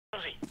Oh,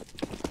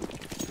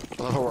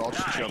 we're all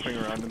just jumping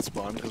around and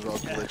spawn because we're all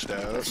glitched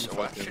out. This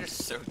watch is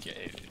so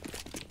gay, dude.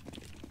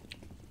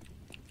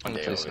 One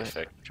day it'll be fixed.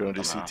 Do you want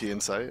to do CT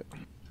Insight?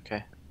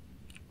 Okay.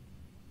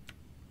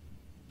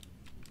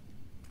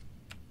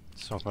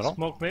 Smoke middle.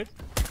 Smoke mid.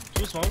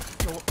 Two smoke.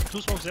 No,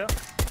 two smokes there.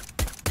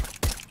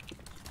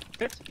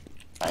 Hit.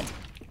 Fine.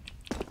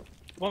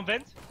 One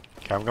vent.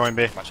 Okay, I'm going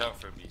B. Watch out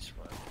for B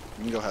squad.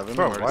 You can go heaven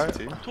Bro, or why?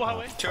 CT. Two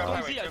highway. Two up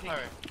highway, two up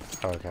highway.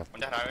 Oh, okay. One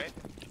dead highway.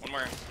 One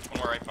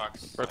more right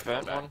box. Broke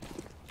vent one.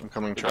 I'm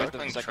coming I truck.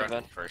 playing Second truck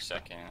vent. for a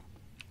second.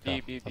 Yeah,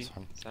 B. that's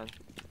fine. Send.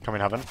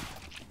 Coming heaven.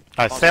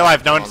 Stay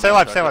alive, no one. Stay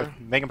alive, stay alive.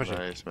 Make him push it.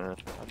 Nice, man.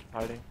 I'm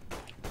hiding.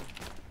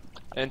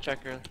 And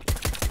checker.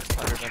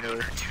 Under.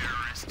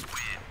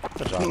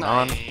 Good job,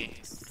 man.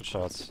 Nice. Good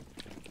shots.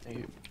 Thank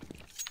you.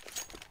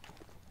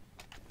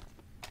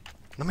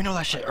 Let me know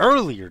that shit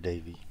earlier,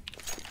 Davey.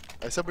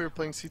 I said we were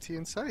playing CT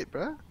Insight,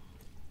 bruh.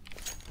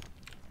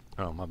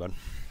 Oh, my bad.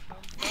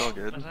 It's all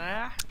good.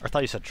 I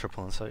thought you said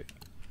triple insight.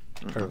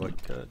 Or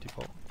like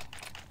default.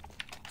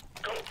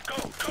 Go, go,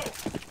 go.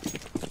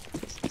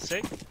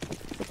 Sick.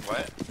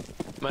 What?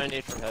 Might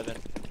need from heaven.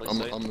 I'll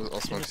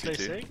smoke Can you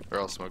play CT. Or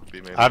I'll smoke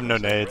B main. I have no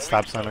nades.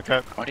 Stop sign,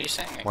 okay? What are you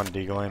saying? One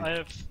deagling. I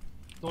have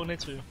no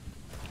nades for you.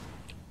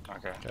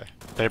 Okay. Okay.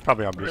 They're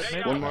probably on boost.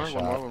 Grenade One out.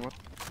 more, one more, one more.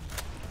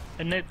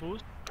 And nade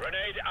boost.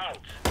 Grenade out.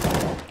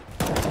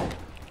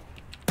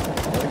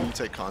 I think you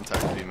take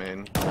contact B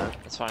main. Matt.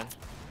 That's fine.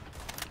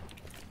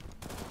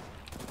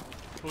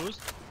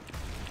 Boost.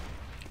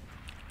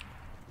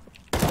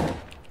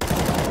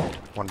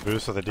 One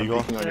boost with a I'm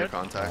deagle. peeking on your Dead.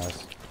 contact.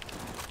 Nice.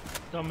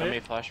 Down Let me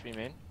mid. flash B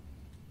main.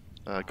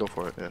 Go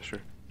for it, yeah, sure.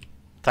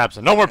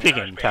 Tapson. No more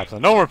peeking.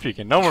 Tapson. No more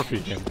peeking. No more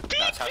peeking.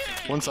 That's how you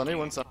One sunny,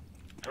 one sun.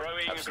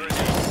 Throwing That's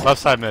grenade. Left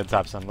side mid,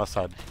 Tapson. Left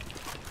side.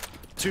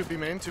 Two B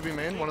main,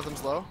 one of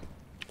them's low.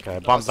 Okay,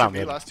 bombs down B,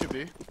 mid. last two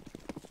B.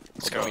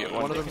 Let's go.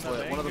 One of them's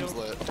lit, one of them's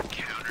lit.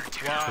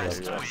 Wow.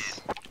 Yeah.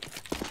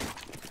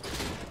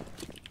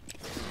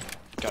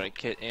 Got a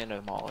kit and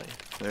a molly.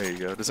 There you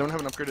go. Does anyone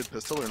have an upgraded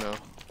pistol or no?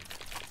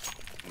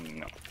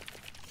 No.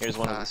 Here's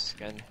one of Ah. the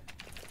skin.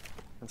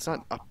 It's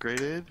not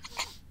upgraded.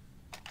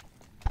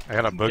 I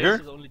got a This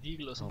booger? is only deagle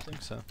or I don't something.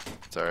 think so.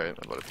 It's alright,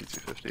 I bought a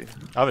P250.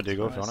 I have a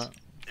deagle if you want it.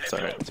 It's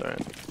alright, it's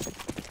alright.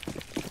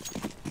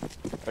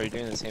 Are you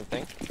doing the same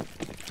thing?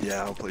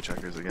 Yeah, I'll play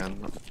checkers again.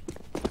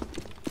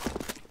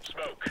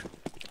 Smoke.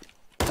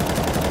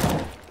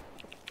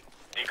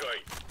 Decoy.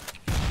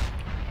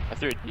 I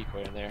threw a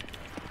decoy in there.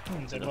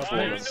 They're the not floor.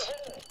 nades.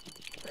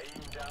 Laying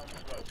down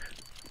smoke.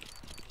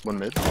 One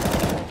mid.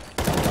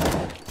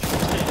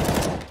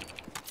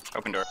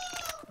 Open door.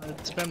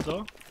 Spam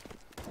door.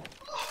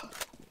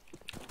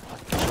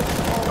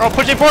 Oh,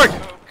 pushing forward!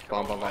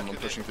 Bomb, I'm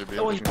pushing through B.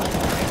 I'm pushing through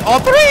B. All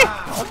three!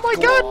 Oh my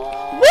god!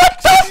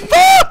 What the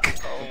fuck?!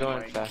 I'm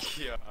going fast.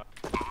 Yeah.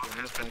 I'm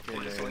gonna flank A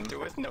What is main. it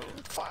with no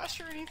flash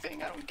or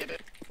anything? I don't get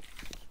it.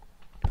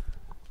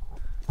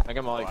 I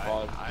got molly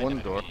quad. One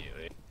door.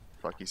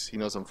 Fuck, he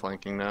knows I'm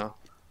flanking now.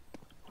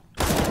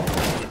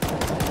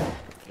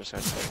 Just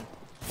gonna say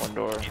one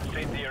door,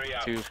 Incendiary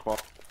out. two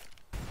quad.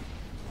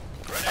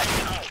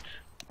 Grenade out.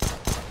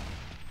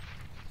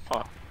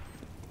 Huh.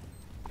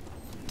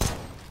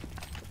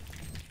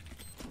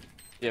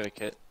 You have a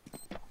kit.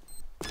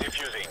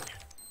 Diffusing.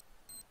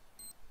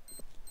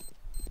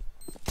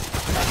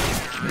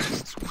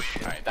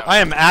 Alright, that I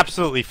am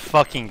absolutely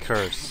fucking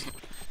cursed.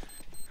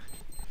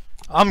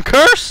 I'm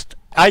cursed!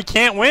 I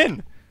can't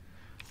win!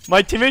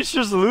 My teammates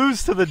just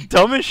lose to the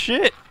dumbest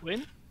shit.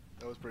 Win.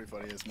 That was pretty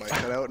funny. His mic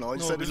cut out and all he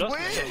No, said we is lost.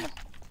 win!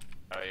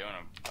 Oh, you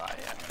wanna buy?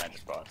 Yeah, I mean, I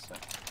just bought, so.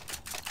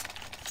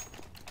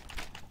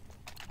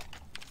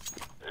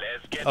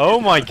 Let's get Oh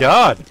this my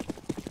god.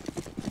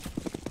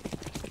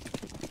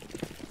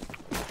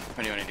 What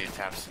do you wanna do,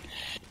 Taps?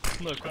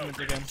 No comment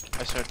again.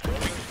 I start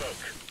throwing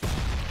smoke.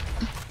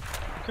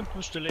 You can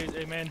push the late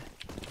A main.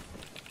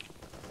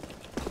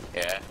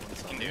 Yeah,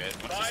 you can do it.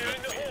 Once Fire it's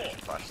in the lit, hole. you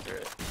just flash through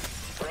it.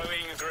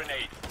 Throwing a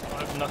grenade. I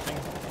have nothing.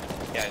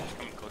 Yeah, just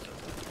come closer.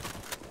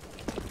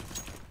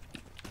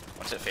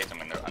 Once it fades,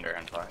 I'm under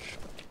end flash.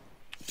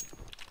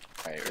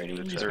 Alright, ready?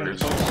 He's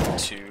There's gonna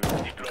two. Go.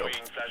 Deploying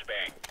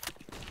flashbang.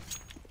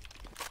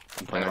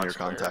 I'm playing on your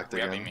contact We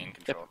have again. main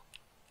control. Do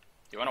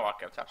you wanna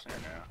walk out, Taps, or no?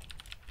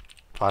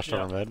 Flashed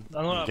Yeah. over mid.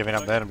 I don't I'm giving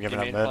up mid, I'm giving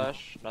up main mid.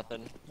 flash,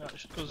 nothing. Yeah, I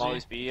should go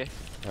Molly's Z. B. Yeah,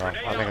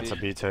 I think it's a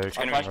B2.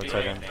 flash B.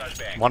 Rotating.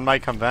 Flashbang. One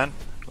might come vent.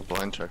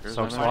 Blind checkers.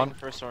 So right it's now. one.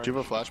 First orange. Do you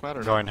have a flash mat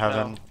or no? Going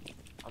heaven.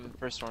 I'm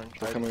first orange.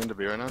 They're coming into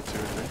B right now, 2 or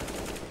 3.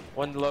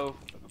 One low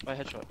by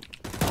headshot.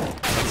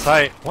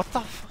 Sight. What the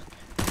fuck?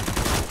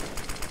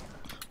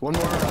 One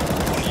more.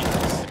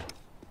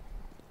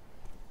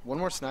 One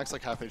more snack's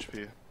like half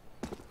HP.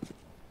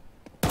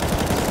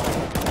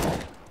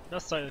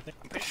 That's side, I think.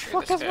 I'm pretty sure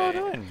What this is Mo guy...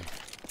 doing?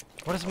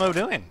 What is Mo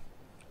doing?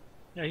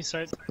 Yeah, he's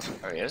side.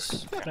 Oh, he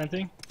is?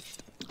 Planting.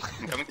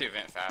 I'm coming through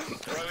vent fast.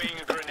 Throwing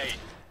a grenade.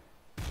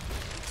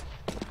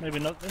 Maybe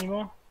not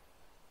anymore.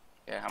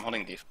 Yeah, I'm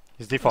holding def.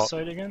 He's default.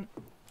 Side again.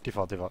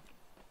 Default. I'm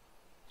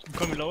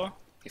coming lower.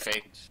 He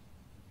faked.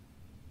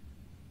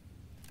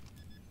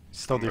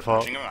 Still We're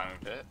default. pushing him on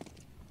a bit.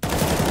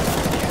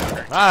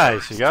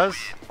 Nice, you guys.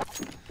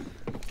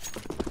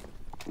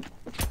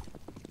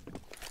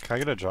 Can I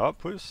get a drop,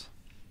 please?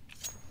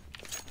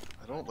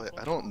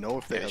 I don't know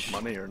if they have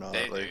money or not.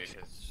 They do. Like,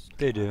 It's-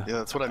 They do. yeah,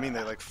 that's what I mean.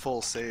 They like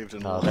full saved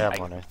and No, all. they have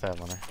money. They have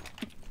money.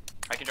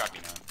 I can drop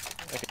you now.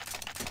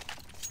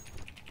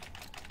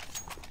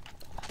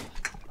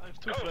 I have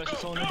 2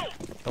 flashes only.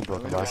 Don't blow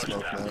Let them me by.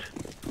 smoke, man.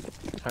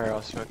 Alright,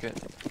 I'll smoke it.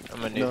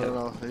 I'm gonna need No, him.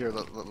 no, no. Here,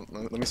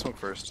 let me smoke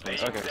first. Laying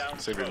Okay. down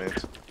Save your smoke.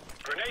 nades.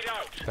 Grenade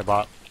out. They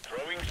bought.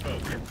 Throwing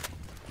smoke.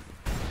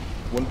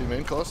 One be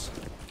main close.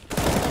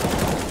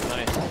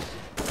 Nice.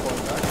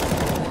 Pulling back.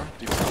 One more.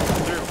 Deep smoke.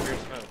 Through, weird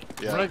smoke.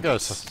 I'm Yeah. gonna go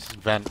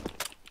vent.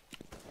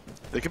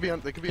 They could be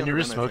on. They could be Can you under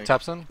re-smoke vent,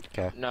 Tapson?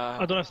 Okay. Nah.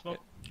 I don't have smoke.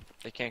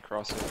 They can't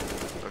cross it. I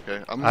think.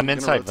 Okay. I'm gonna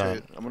inside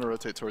rotate. vent. I'm gonna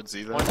rotate towards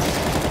Z then.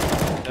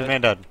 One. Two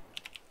main dead.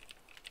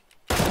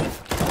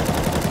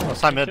 Oh,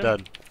 side mid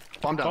dead.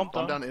 Bomb down. Bomb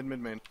Bomb down. down in mid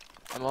main.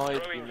 I'm all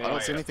HP I main.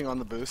 don't see anything on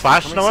the boost.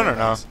 Flash I'm no coming one or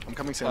no? sandbags. I'm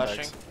coming sandbags.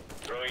 Flashing.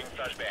 Throwing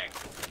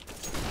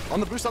flashbang. On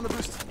the boost. On the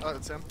boost.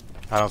 It's him.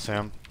 I don't see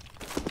him.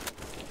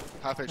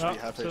 Half HP. Yeah,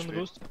 Half still in the HP.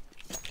 boost.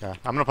 Okay.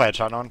 I'm gonna play a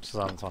shot on because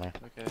I'm 20.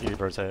 Okay. You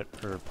rotate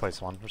or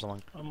place one or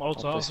something. I'm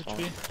also I'll half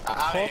place HP.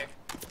 Ah,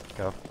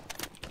 Go.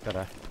 Good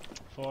eye.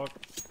 Fuck.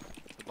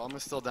 The bomb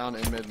is still down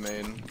in mid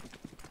main.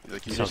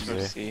 Like you So just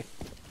easy. See.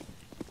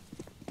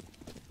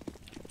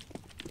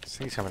 This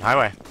thing's coming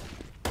highway.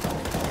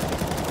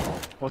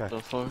 What Okay.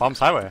 the fuck? Bomb's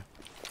highway.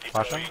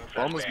 Flashing. Deploying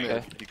bomb was flashbang. mid.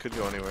 Okay. He could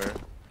go anywhere.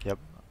 Yep.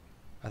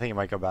 I think he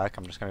might go back.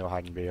 I'm just gonna go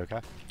hide and B. Okay.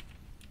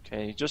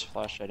 Okay, you just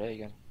flashed at A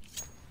again.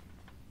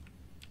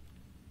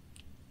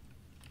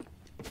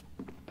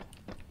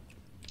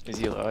 Is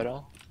he low at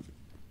all?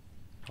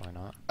 Probably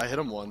not. I hit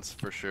him once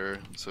for sure.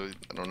 So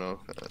I don't know.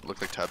 It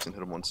looked like Tabson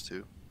hit him once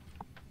too.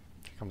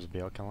 Here comes B.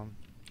 I'll kill him.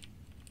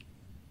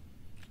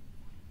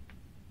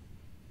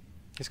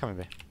 He's coming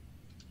B.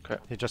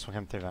 Okay. He just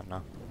came through that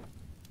now.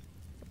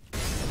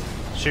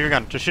 Shoot your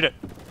gun. Just shoot it.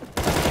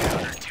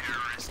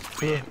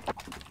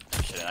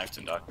 Should've knifed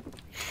him, dog.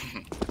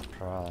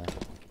 Probably.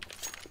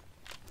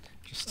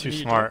 Just too What are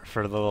you smart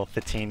for the little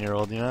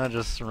 15-year-old, you know?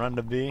 Just run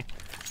to B.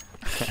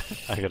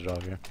 I got a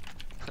job here.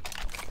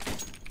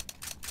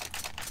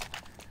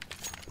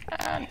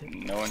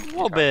 No one.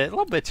 A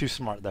little bit too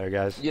smart there,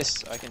 guys.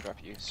 Yes, I can drop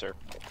you, sir.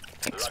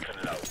 Lock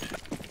and load.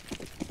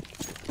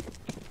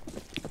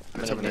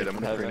 I have a nade. I'm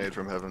gonna Heaven. grenade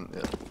from heaven.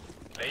 Yeah.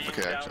 Laying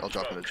Okay, down I'll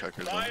drop smoke. into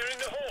checkers then. Fire in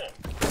the hole.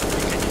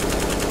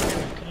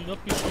 Can you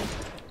not be shown?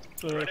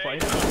 For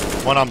Grenade A?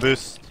 out. One on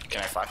boost.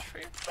 Can I flash for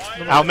you?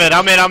 Fire Out mid,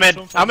 out mid, out mid.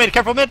 Out mid,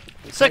 careful mid.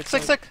 Sick,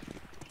 sick, sick.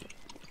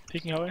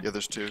 Peeking highway. Yeah,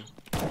 there's two.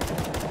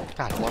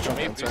 God, I'm watching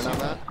Maybe fence right now,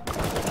 Matt.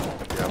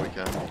 Yeah, we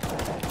can.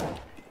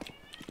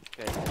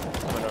 Okay,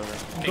 coming over.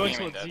 I'm going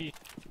Taking him towards in Z.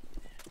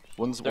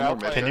 One's They're one more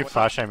out mid. by- can you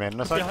flash him in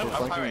a sec? Yeah, We're Out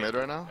flanking highway. mid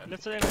right now.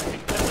 Let's say let's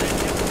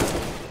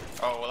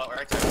Oh, well, that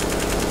worked.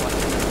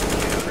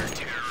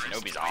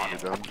 Shinobi's on. Good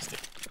job.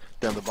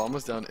 Damn, the bomb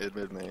was down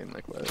mid main.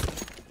 Like what?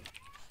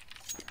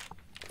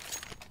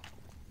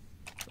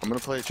 I'm gonna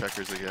play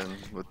checkers again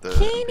with the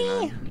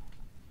MP9.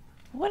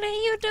 What are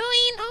you doing?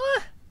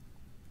 Oh,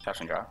 Taps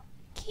and drop.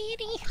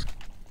 kitty.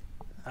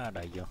 Ah,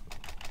 there you go.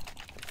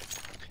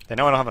 They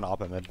know I don't have an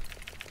op at mid.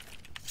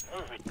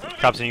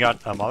 Captain, you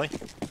got Molly?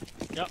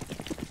 Yep.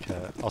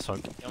 Okay, also,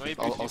 Yeah, maybe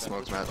I'll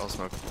smoke, Matt. I'll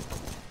smoke.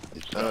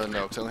 No,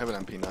 because I only have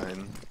an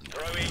MP9.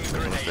 Throwing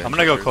grenade. I'm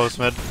gonna go close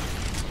mid.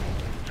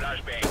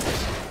 Flashbang.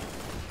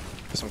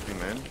 Smoke B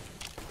main.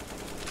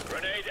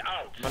 Grenade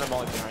out. I'm gonna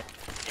molly behind.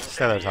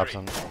 Stay there,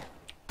 Thompson.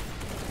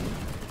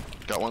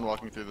 Got one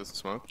walking through this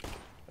smoke.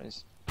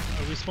 Nice. Are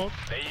we smoke?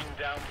 Laying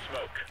down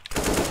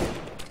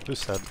smoke.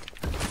 Who's dead?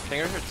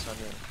 Finger hurt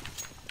Thunder.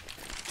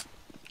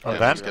 Oh, Yeah, I'm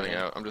vent? just getting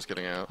out. I'm just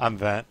getting out. I'm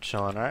vent,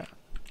 chilling, right?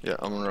 Yeah,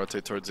 I'm gonna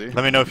rotate towards Z.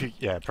 Let me know if you.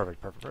 Yeah,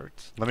 perfect, perfect,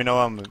 perfect. Let me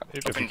know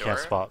if Open you door. can't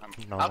spot.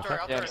 No, Outdoor,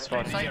 okay. outdoor. Yeah,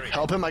 spot. Inside.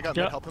 Help him, I got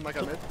Yeah. mid. Help him, I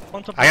got mid.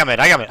 On top. I got mid,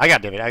 I got mid, I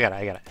got David, I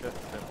got it.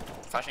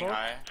 Flashing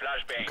high.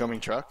 Flashbang. Incoming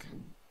truck.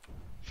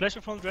 Flash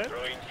in front red.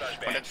 Throwing One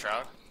flashbang. dead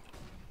shroud.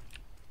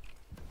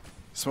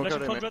 Smoke Flash out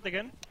in A front mid. red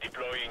again.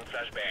 Deploying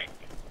flashbang.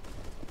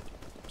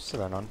 Sit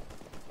there, none.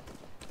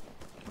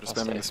 Just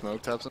I'll spamming stay. the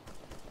smoke tabs.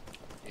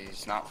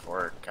 He's not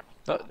forward.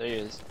 Oh, there he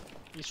is.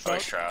 He's Oh,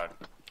 shroud. shroud.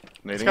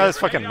 This Nading guy's it.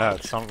 fucking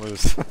nuts, don't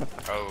lose.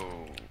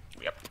 Oh,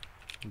 yep.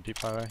 Deep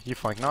highway. You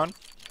flanking on?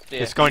 Yeah.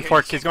 He's going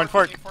fork, he's going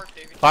fork.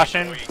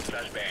 Flashing. Deploying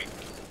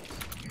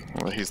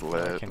flashbang. Well, he's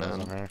lit, He knows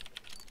I'm man. here.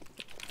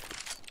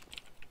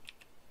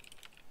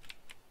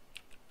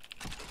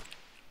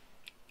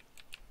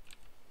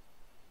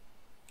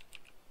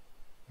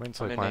 Wait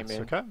until he I'm in plants,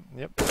 A okay?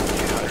 Yep. Did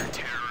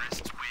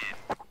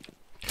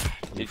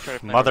you try to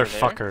plant over there?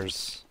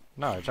 Motherfuckers.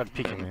 No, he tried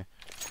peeking me.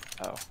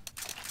 Oh.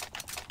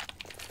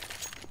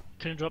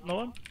 Can you drop no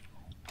one?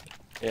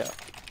 Yeah.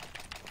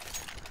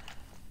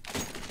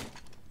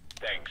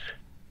 Thanks.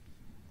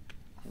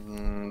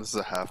 This is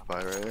a half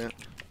buy, right?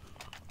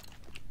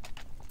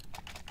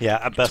 Yeah,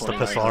 at best a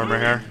 29. pistol armor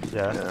here.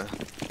 Yeah, Yeah.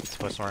 it's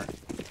so smart.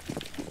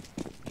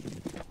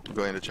 We'll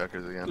going to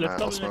checkers again. Let's I'll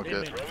double smoke and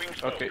it. aim Throwing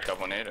smoke. Okay,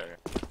 double nade or?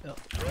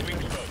 Throwing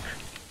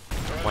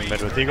smoke. One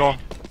mid with Eagle.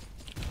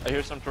 I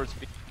hear some towards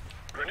B.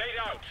 Grenade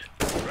out.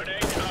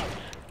 Grenade out.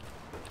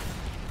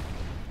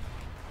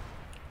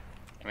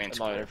 I mean,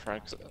 I'm out here,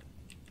 Frank.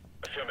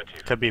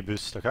 Affirmative. Could be a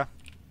boost, okay?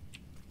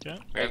 Yeah.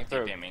 we I have can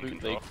throw DPM a in control.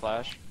 bootleg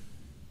flash.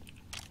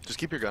 Just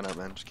keep your gun up,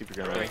 man. Just keep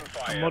your gun Throwing up.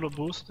 fire. I'm out of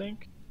boost, I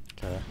think.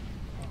 Okay.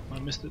 I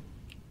missed it.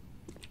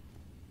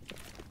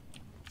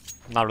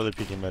 Not really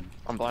peeking mid.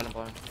 I'm blind, I'm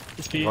blind.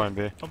 It's B. Going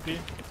B. On B.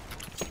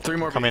 3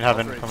 more. Coming B,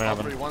 heaven, all three, coming all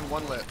heaven. three.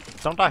 One lit.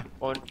 Don't die.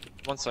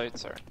 One site,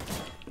 sorry.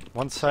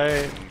 One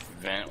side.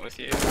 Vent with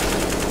you.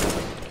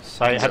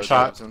 Side Enzo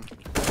headshot.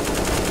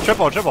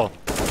 Jobson. Triple.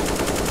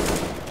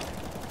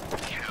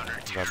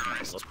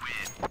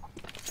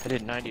 I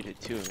did 90 to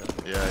 2 of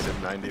them. Yeah, I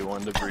did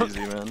 91 to Breezy,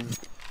 man.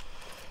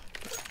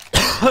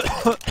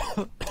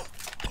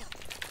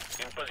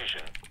 In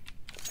position.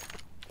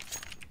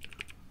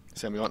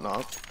 Sam, you want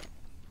knock?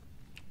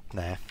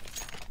 Nah.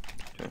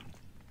 Okay.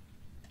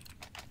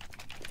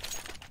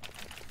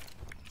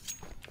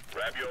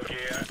 Grab your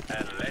gear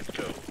and let's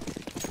go.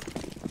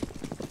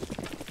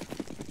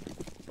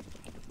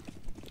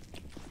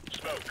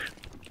 Smoke.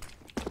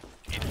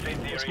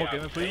 Incendiary Smoke out.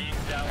 aiming for you. Laying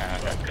down Yeah,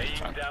 smoke. okay, Laying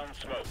fine. down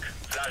smoke.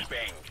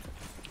 Flashbang.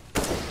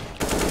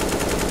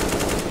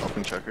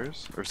 Open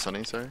checkers. Or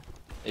Sunny, sorry.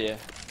 Yeah.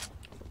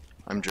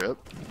 I'm drip.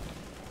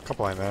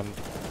 Couple I man.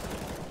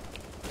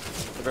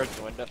 The bird's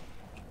the window.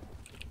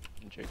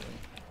 I'm checking.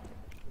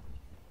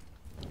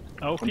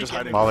 I'll I'm peek just in.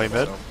 hiding. Molly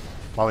behind mid.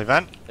 myself. Molly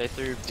vent. They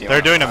threw.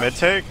 They're doing a mid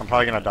take. I'm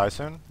probably gonna die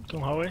soon.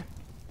 Don't hallway.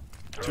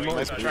 Throwing more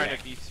I'm SP. trying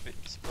to be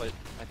split,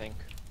 I think.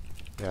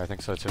 Yeah, I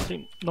think so too. I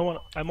think no one.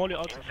 I'm only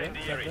out of them.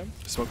 Incendiary.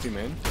 Smoke B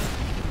main.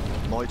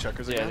 Molly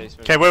checkers Yeah, again. they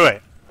switched. Okay,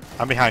 wait.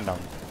 I'm behind them.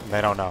 They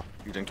don't know.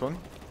 You dinked one?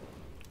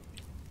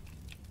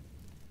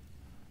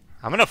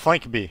 I'm gonna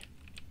flank B.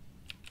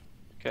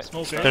 Okay.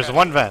 Smoke There's A.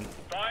 one vent.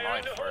 Fire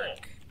in the hole.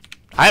 Work.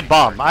 I have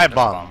bomb. I have There's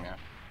bomb. yeah.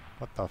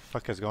 What the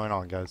fuck is going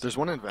on, guys? There's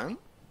one in vent,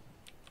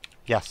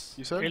 Yes.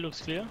 you A said?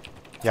 looks clear.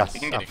 Yes. You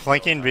can I'm get a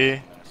flanking kill B. in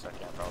a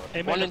second, probably.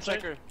 A One main in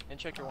checker. In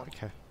checker one.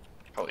 Okay.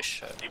 Holy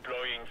shit.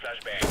 Deploying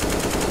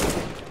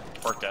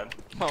flashbang. Work dead.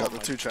 Got the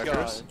 2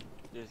 checkers.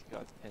 Just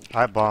got pinned.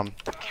 I have bomb.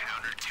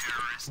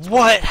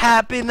 What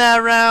happened that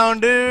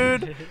round,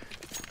 dude?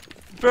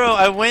 Bro,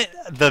 I went.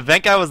 The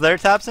vent guy was there,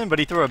 Tapson, but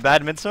he threw a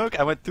bad mid smoke.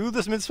 I went through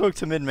this mid smoke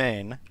to mid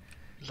main.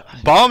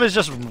 Bomb is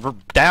just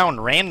down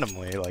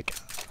randomly. Like,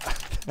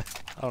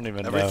 I don't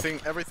even know.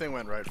 Everything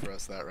went right for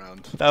us that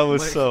round. That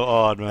was Like, so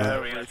odd, man.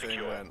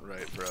 Everything went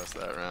right for us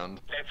that round.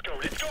 Let's go.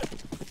 Let's go.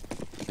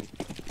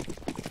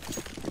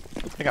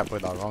 I think I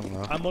played that wrong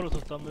though. I'm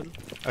Molotov down middle.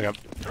 Okay,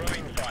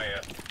 Throwing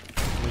fire.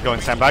 we going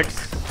sandbags.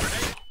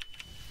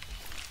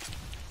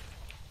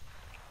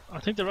 I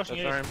think they're rushing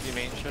That's A. our empty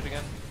main shit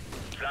again.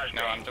 Flashbang.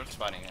 No, I'm just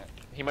spotting it.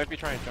 He might be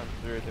trying to jump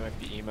through. They might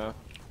be emo.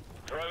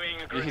 Throwing a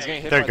He's grenade.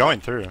 getting hit. They're by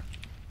going through.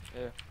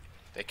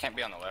 They can't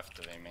be on the left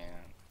of it, man.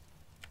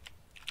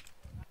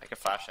 I can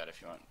flash that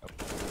if you want. Oh.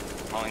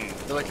 Calling.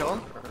 Did I kill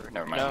him?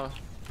 Never mind. No.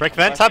 Break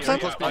vent, Flash Tapson?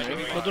 B, yeah, flash B,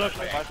 Go do it.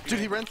 flash B. Dude,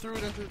 he ran through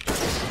it into. I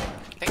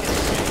think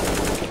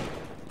it's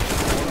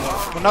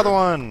Another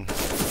one.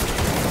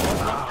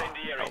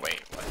 Incendiary. Oh,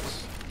 wait, what?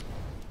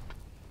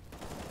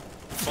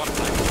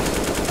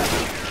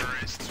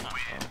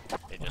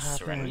 They just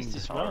surrendered.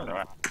 This Oh, round? no.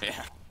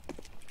 Yeah.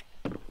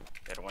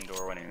 They had one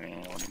door, one in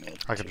main, one in mid.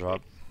 I could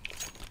drop.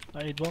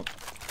 I need one.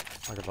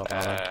 I could drop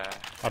another. Uh,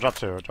 I'll drop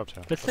two.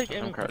 Let's take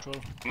aiming Okay. control.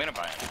 I'm gonna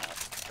buy it now.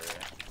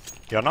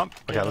 For... You're not?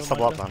 Okay, Yeah, let's don't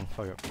double up mind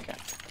then. Fuck it.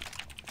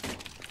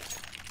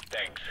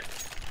 Thanks.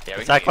 Yeah, we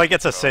Let's can act get like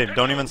it's a control. save.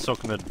 Don't even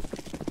soak mid.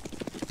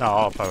 No,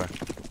 I'll power.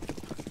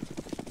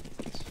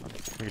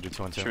 We could do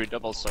 2 and 2. Should we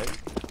double site?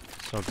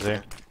 Soak Z.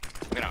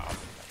 You know,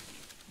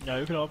 Yeah,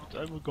 you can opt.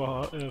 I would go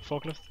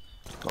forklift.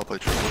 I'll play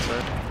triple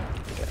side.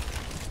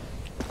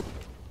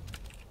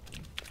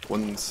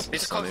 One's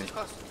he's Sunny.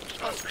 close, he's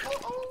close.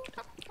 Oh,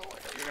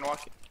 you're gonna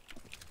walk it.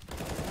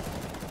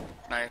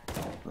 Nice.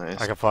 Nice.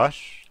 I can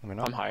flash. Let me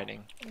know. I'm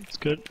hiding. It's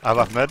good. I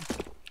left mid.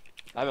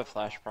 I have a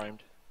flash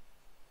primed.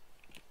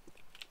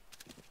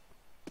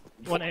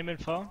 One aim in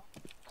far.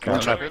 Okay,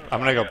 I'm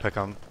gonna go pick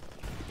him.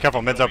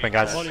 Careful, mid's open,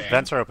 guys. Molly.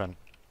 Vents are open.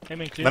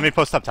 Aiming clear. Let me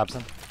post up,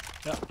 Tapson.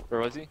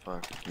 Where was he?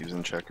 Fuck,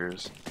 using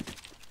checkers.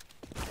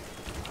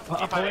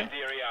 Up hallway.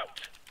 Incendiary out.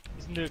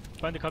 He's in the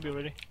behind the cubby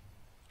already.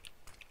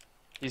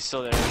 He's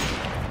still there.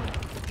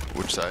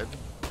 Which side?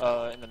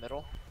 In the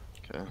middle.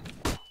 Okay.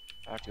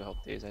 I have to help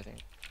Days, I think.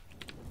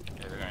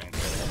 Yeah, they're going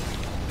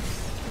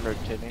I'm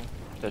rotating.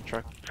 The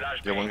truck.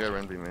 Flashbang. Yeah, one guy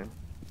ran B main.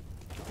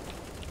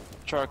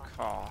 Truck.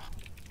 Aw.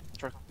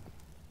 Truck.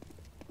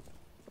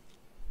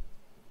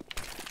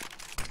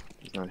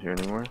 He's not here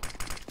anymore.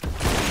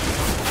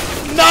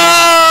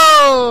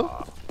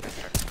 No!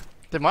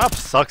 Dude, my op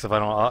sucks if I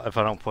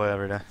don't play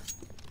every day.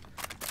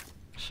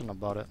 Shouldn't have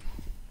bought it.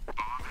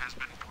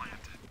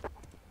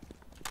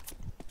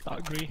 I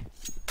agree.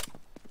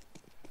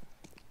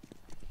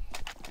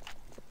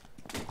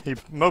 He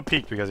Mo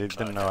peeked because he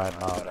didn't know I had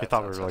mob. He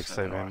thought we were like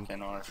saving.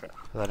 I Cause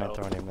I didn't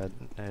throw any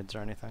nades or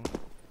anything.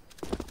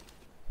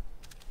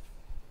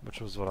 Which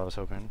was what I was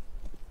hoping.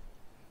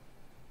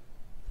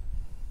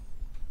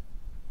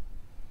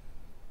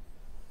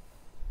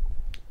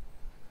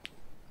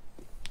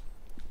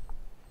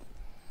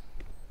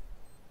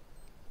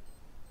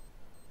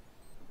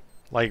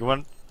 Like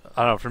when,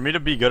 I don't know, for me to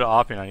be good at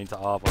opping, I need to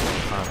op all the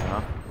time, you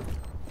know?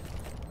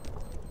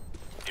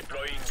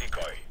 Deploying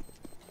decoy.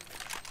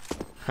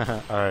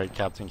 Alright,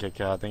 Captain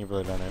KK, thank you for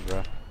the donate,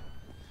 bro.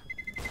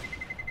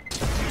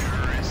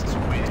 Terrorists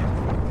win.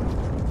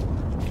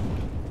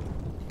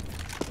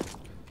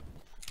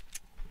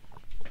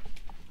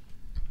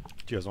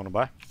 Do you guys want to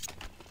buy?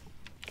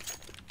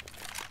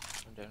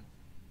 I'm down.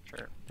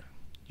 Sure.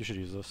 You should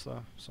use this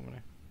though, somebody.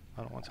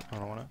 I don't want to. I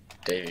don't want it.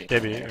 Davey.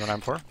 Davey, you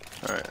want M4?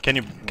 Alright. Can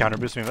you counter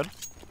boost me mid?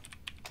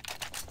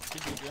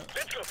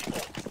 Let's go,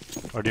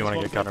 people. Or do you want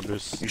to get counter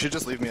boost? You should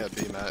just leave me at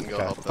B, Matt, and go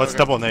Okay. help them. Let's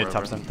double nade, Wherever.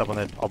 Thompson. Double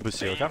nade. I'll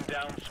boost you, okay? Laying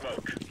down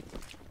smoke.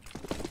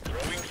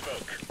 Throwing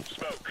smoke.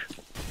 Smoke.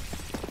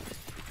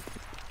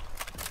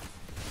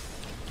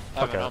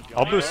 Okay.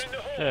 I'll boost.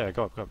 Yeah,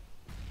 go up, go up.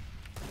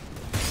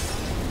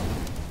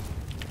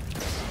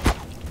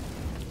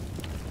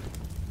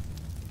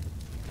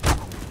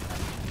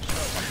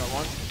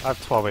 I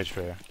have 12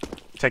 HP.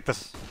 Take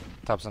this,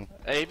 Thompson.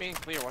 A being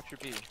clear, watch your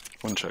B.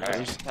 One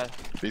checkers.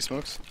 B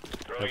smokes.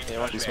 Throwing Yeah,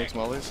 watch B smokes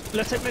mollies.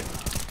 Let's take mid.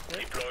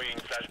 Deploying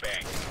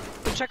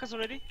flashbang. Two checkers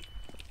already.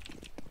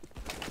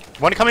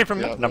 One coming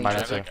from Yeah, mid. Never mind,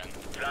 that's Check it. again.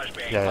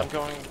 Flashbang. Yeah, I'm yeah.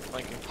 going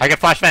flanking. I get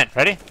flash vent.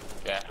 Ready?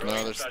 Yeah.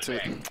 No, there's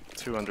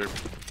two under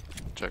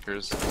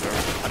checkers.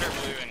 100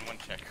 blue and 1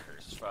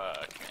 checkers.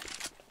 Fuck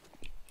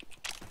me.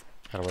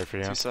 Gotta wait for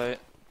you. Two site.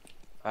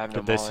 I have no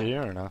Did they molly. see you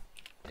or no?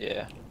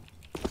 Yeah.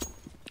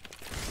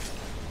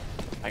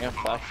 I can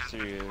flash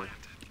to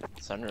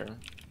sunroom.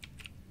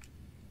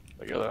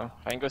 But you're low.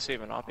 I can go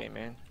save an oppie,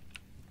 man.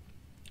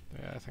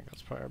 Yeah, I think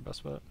that's probably our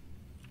best bet.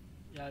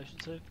 Yeah, I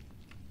should say.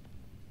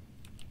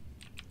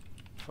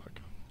 Fuck.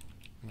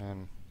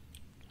 Man,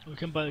 We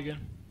can buy again.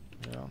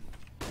 yeah.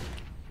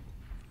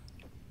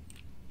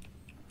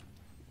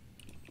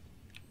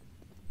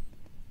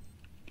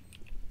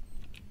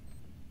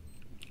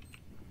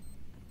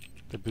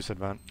 They boosted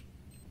vent.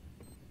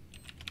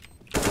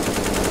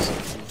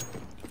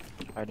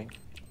 Hiding.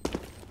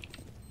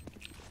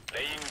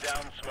 Laying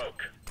down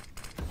smoke.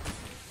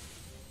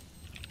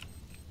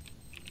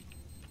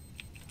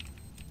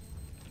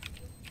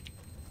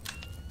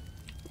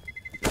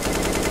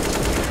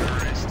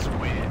 Terrorists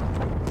win.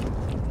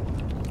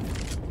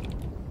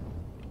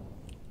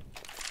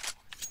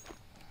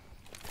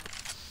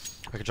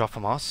 I could drop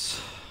from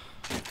us.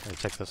 Here,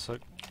 take this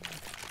look.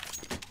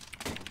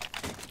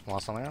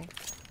 Moss on land.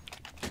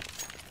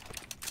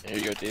 Here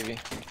you go, Davey.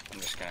 I'm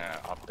just gonna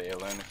op A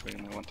alone if we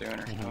want the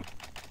owner.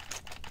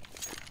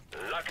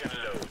 Lock and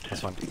load.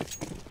 This one.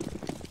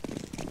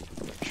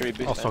 Should we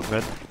boost I'll smoke that?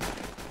 mid.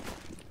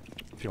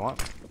 If you want.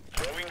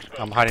 Throwing smoke.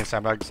 I'm hiding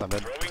sandbags on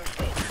mid. Throwing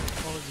smoke.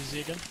 Oh, it's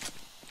easy again.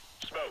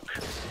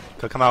 Smoke.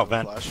 Could come out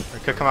vent. Flash. Or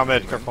could come out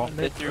mid, careful.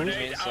 They threw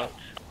me and stuff.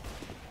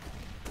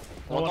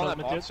 One One's on out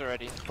that mid box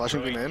already.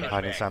 Flashing B main.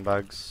 Hiding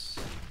sandbags.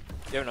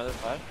 You have another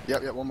flash?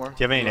 Yep, one more. Do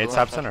you have any nades,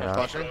 Thompson, or not?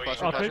 Flashing,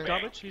 flashing, Okay, flashing.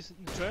 garbage. He's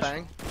in the trash.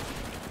 Bang.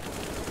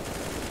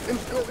 In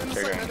the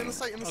site, man, in the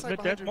site, in the site. Mid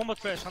behind dead. you. One more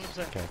trash,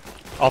 100%. Okay.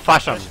 I'll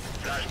flash him.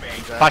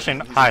 Flashbang. Jack, Flashing,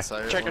 he's high.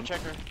 inside, Checker, one.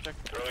 checker, checker.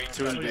 Throwing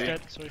Two in Oh, B. he's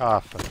dead. Sorry. Ah,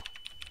 fuck.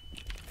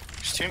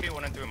 There's 2 and B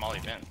 1 and through a molly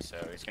vent, so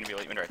he's gonna be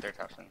late mid right there,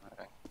 Thompson. I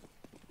think.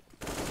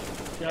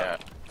 Yeah.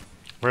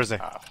 Where is he?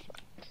 Ah,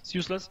 It's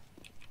useless.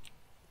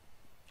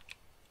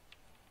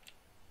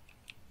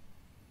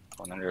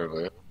 1 under a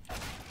blue.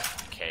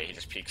 Okay, he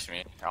just peeks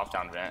me. Off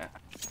down vent.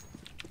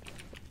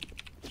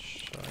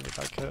 Shit, I need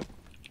that kit.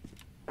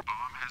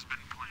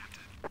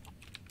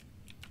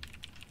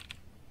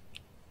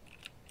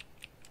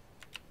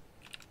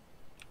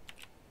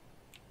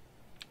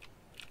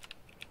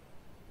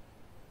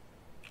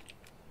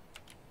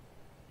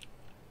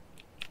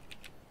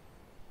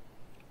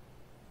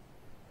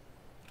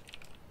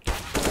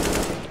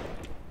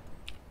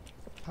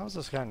 How's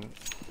this guy?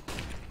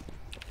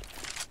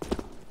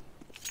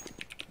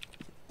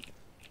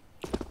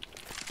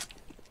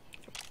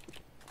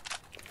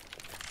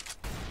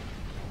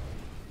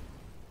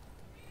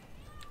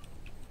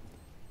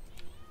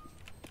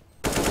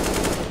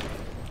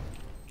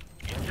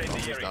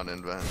 He's down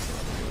in vent, so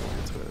I'm not gonna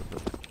get to it,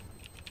 but...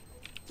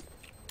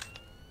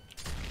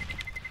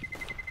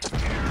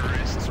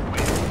 Terrorists win.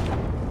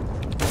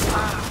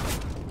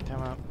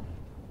 Damn it.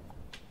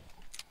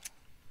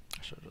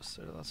 I should have just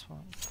stayed at that spot.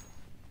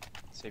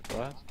 Safe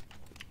blast.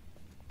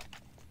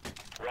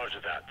 Roger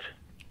that.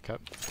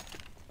 Okay.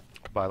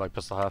 Could buy like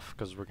pistol half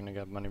because we're gonna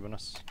get money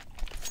bonus.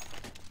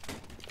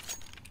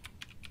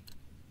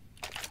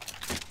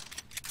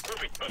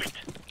 Move it, move it.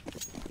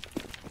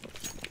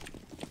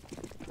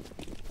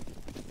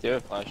 Do you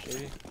have a flash,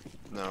 Davey?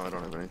 No, I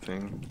don't have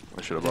anything.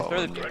 I should have Just bought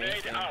throw the one.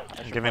 Grenade out.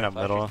 I should Give me probably that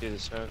flash middle. you through the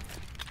smoke.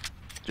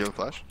 Do you have a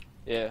flash?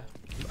 Yeah.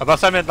 Left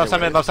side mid, left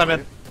side mid, left side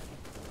mid.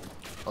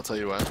 I'll tell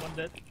you when. One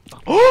dead.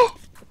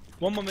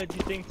 One more mid,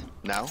 distinct.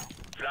 Now?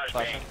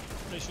 Flashbang.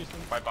 No shooting.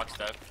 White box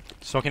dead.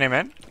 Smoking him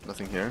in.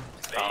 Nothing here.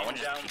 One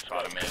just keeps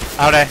bottom mid.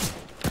 Out A.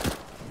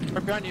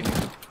 Right behind you.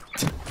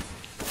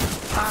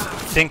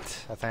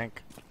 Dinked, I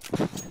think.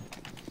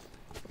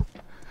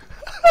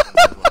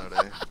 Loud,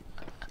 eh?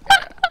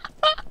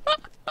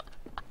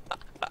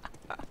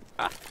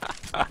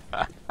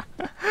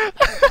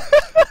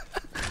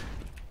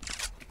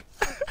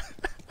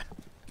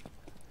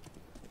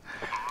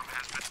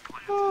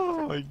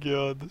 Oh my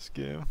god, this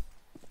game.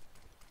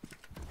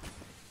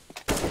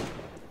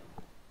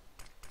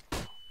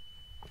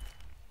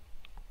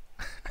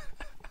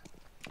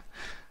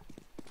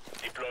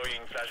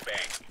 Deploying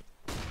flashbang.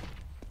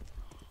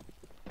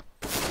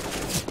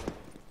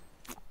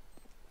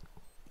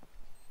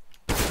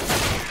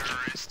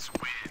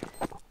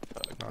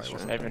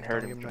 I haven't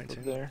heard him jump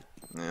up there.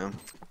 Yeah.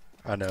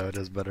 I know it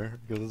is better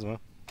because as well.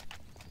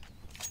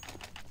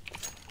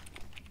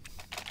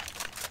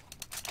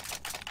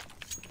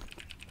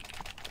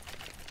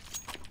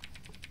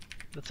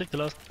 Let's take the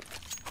last.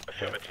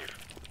 Affirmative.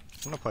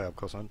 I'm gonna play up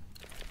close on.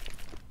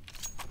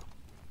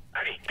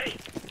 Hey, hey.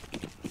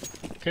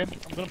 Okay,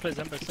 I'm gonna play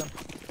Zembex then.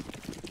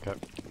 Okay.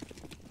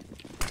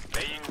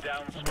 Laying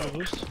down I'm gonna smoke.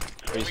 boost.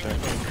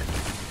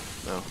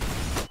 No.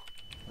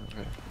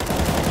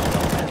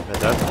 They're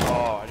dead.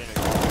 Oh, I didn't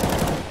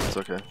know. It's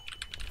okay.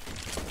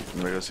 I'm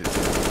gonna go see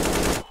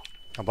it.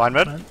 I'm blind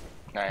mid. I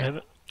Alright. have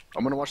it.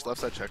 I'm gonna watch left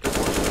side checkers.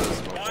 Watch the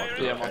smoke walk.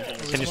 Yeah, I'm watching.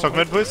 Can you smoke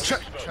mid, please?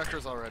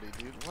 Checkers already,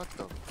 dude. What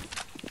the?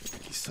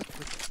 He's so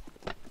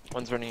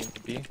One's running into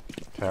B.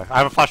 Okay. I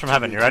have a flash from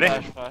heaven. You ready?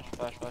 Flash.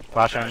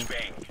 Flashing.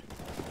 Flashbang.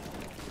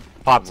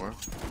 Popped. more.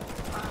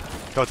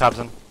 Go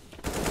Tabson.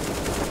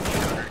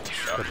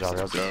 Good job,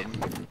 guys.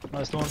 Good.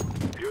 Nice one.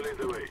 Fueling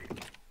the way.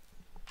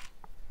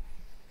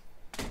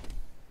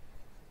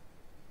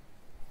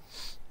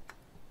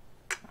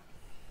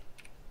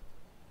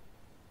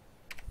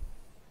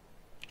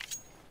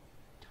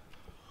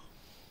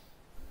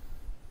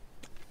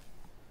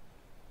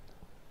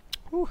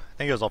 Whew. I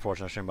think it was all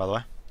fortunate stream, by the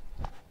way.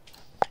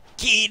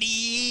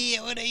 Kitty,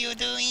 what are you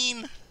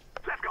doing?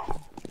 Let's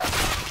go.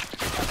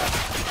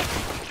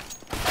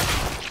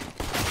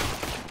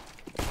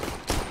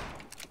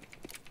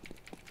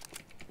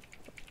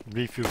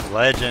 Refuse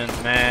Legend,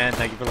 man.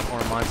 Thank you for the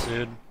 4 months,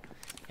 dude.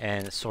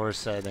 And Source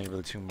said thank you for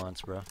the 2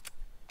 months, bro.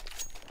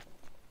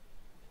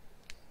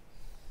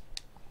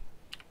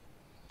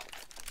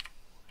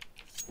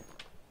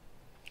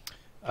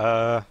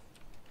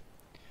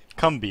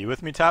 Come B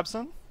with me,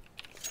 Tabson.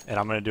 And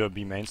I'm gonna do a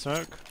B main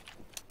smoke.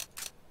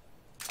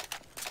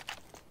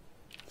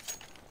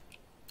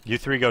 You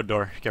 3 go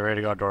door. Get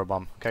ready to go door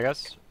bomb. Okay,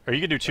 guys? Or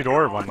you can do 2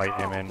 door or 1 late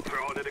game in.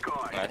 Throw in the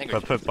coin. I think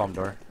But put bomb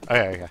door.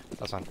 Okay,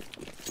 that's fine.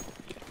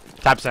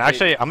 Tabson,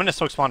 actually, I'm gonna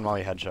smoke spawn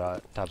molly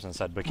headshot, Tabson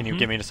said, but can you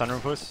give me the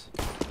sunroom, please?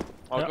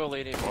 I'll Yep. go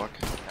lady. Walk.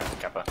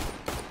 Kappa.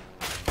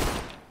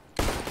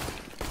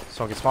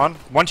 Smoking spawn.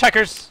 1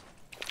 checkers!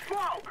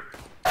 Smoke.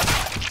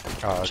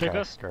 Oh, okay.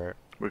 Checkers? We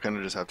Great. kind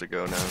of just have to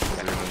go now. 'Cause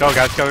they're gonna- Go,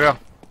 guys, go.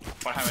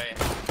 One highway.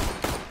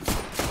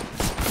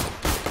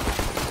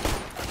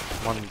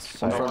 One One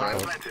side. front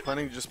close.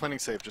 right. Just planning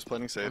safe. Just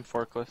planning And safe.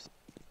 forklift.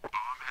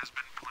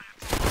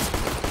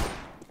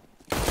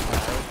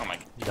 Oh my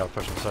You gotta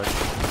push him, sorry.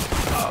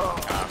 god.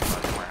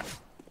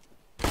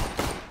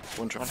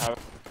 One truck. One highway.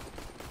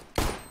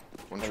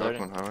 One Hey, truck.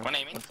 loading. One highway. One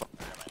aiming?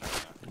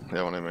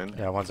 Yeah, one I made.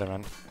 Yeah, one's in,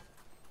 man.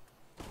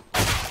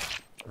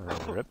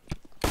 Rip.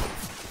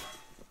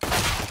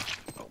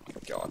 Oh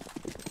my god.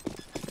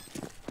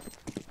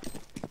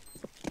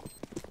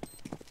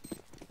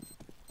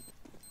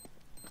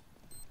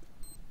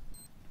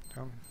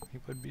 Damn, he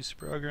played B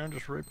super aggro and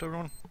just raped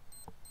everyone.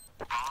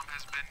 Bomb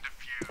has been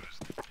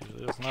defused.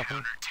 Usually does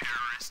nothing.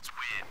 Terrorists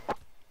win.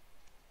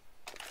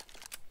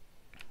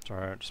 It's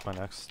alright, just my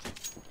next.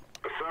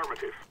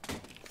 Affirmative.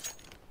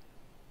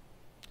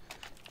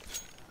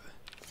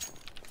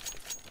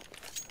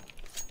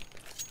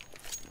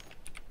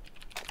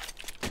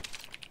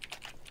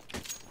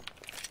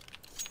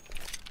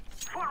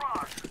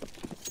 Forward.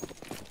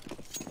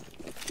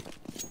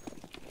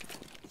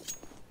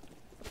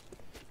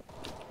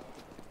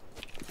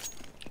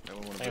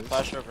 Anyone wanna I can boost?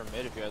 flash over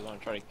mid if you guys want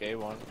to try to gay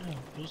one. Yeah,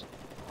 boost.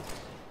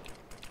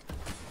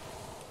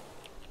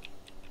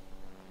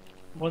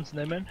 One's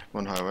name.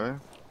 One highway.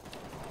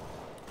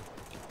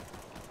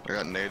 I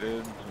got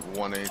naded.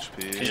 1 He's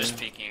HP. just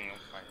peeking.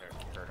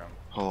 I heard him.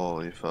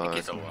 Holy I think fuck.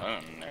 he's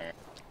alone there.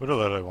 We'd have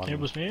literally Can you won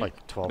boost me?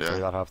 like 12 Yeah. 3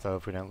 that half though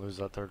if we didn't lose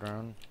that 3rd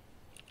round.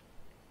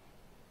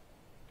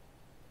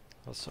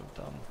 That's so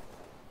dumb.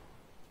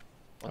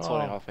 That's Oh.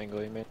 holding off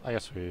angle you made. I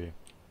guess we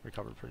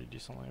recovered pretty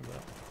decently,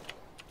 but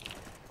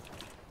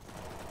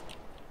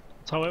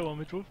That's how I want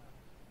me to.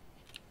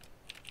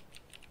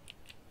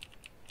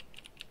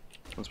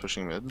 One's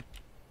pushing mid.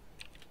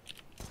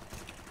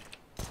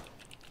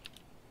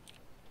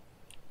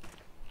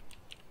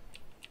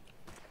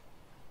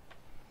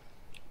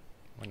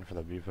 waiting for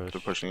the B push.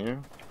 They're pushing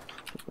you.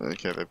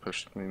 Okay, they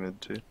pushed me mid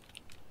too.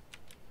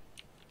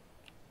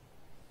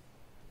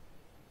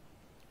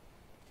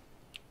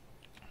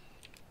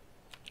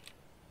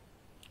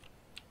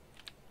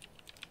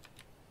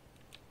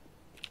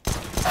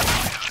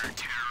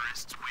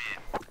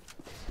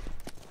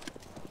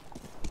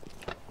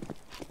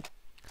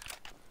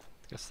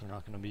 They're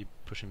not gonna be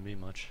pushing B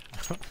much.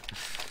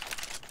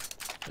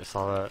 I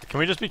saw that. Can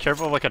we just be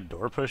careful of like a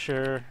door push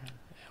here?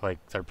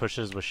 Like their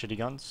pushes with shitty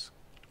guns?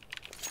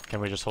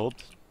 Can we just hold,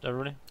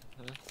 everybody?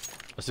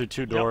 Let's do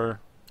 2 door,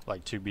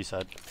 like 2 B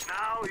side.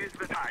 Now is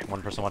the time.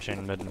 1 person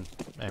watching mid and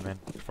A main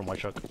from white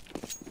truck.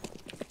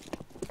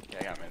 Yeah,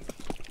 I got mid.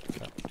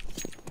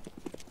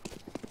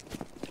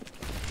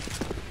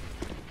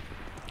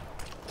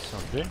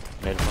 Sounds good.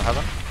 Made it from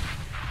heaven.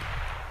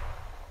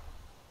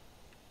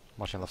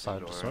 Watching left side.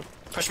 Door. Smoke.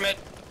 Push mid.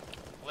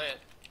 Lit.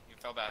 You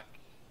fell back.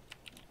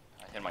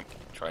 I hit him like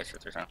twice or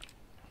 3 times.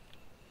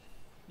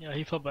 Yeah,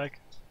 he fell back.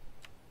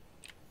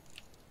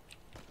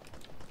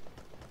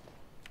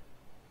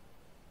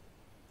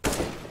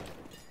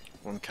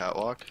 One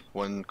catwalk,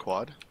 1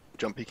 quad.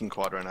 Jump peeking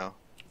quad right now.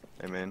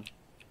 Amen.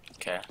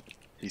 Okay.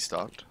 He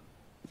stopped.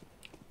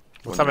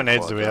 What One type of near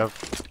nades do quad we though.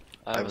 have?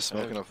 I have a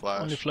smoke and a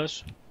flash. Only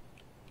flash.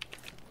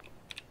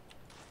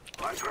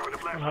 I'm throwing a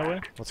On highway.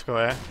 flashbang. Let's go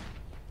A.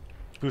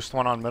 Boost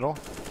 1 on middle.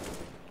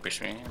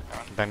 Push me.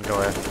 Then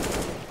go A.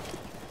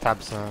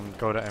 Tabs and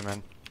go to A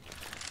main.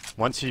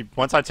 Once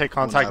I take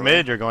contact highway.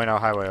 mid, you're going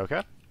out highway,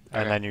 okay?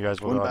 And Okay. then you guys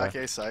will 1 go back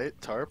A. A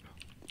site, tarp.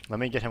 Let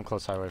me get him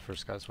close highway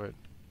first, guys. Wait.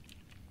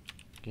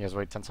 Can you guys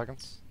wait 10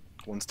 seconds?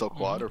 1 still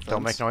quad or fence.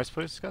 Don't make noise,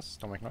 please, guys.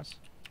 Don't make noise.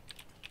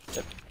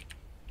 Yep.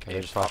 Okay,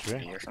 they just flashed Off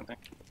B. B or something.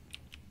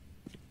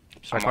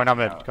 Start I'm going out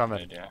watching mid. Go out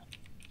mid. Yeah.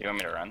 You want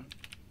me to run?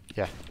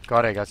 Yeah. Go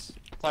out A, guys.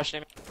 Flash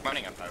name. I'm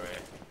running up highway.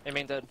 I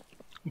mean dead.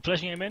 I'm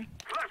flashing him in.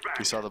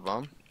 You saw the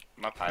bomb?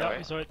 I'm up Yeah, highway.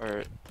 he's right.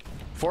 Or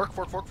Fork.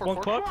 One Fork.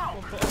 quad.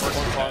 One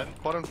quad.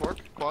 Quad and fork.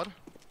 Quad.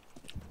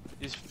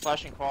 he's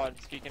flashing quad.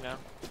 He's peeking now.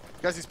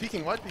 Guys, he's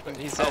peeking. Wide peeking.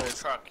 He's Oh, dead.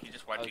 truck. He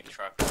just wiped the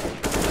truck.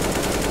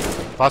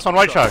 Last one,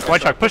 white truck.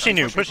 White truck. truck. Pushing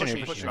you. Pushing, Pushing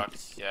you. pushing, Pushing you.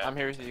 Trucks. Yeah. I'm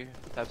here with you,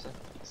 Tabson.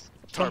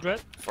 Front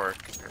red. Fork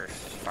or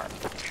farm.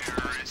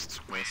 Nice.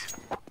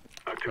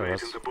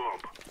 Activating the bomb.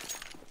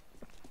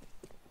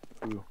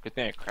 Ooh, good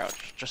thing I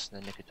crouched just in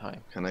the nick of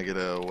time. Can I get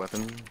a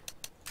weapon?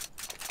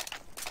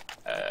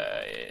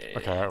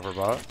 Okay,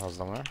 overbought. I was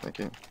done there. Thank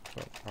you.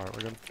 Alright,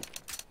 we're good.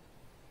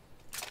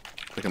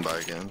 We can buy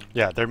again.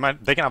 Yeah, they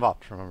can have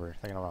opt, remember.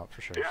 They can have opt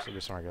for sure. So be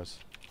smart, guys.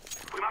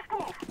 We must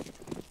move.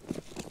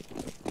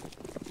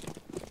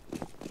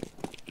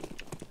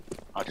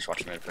 I'll just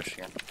watch him push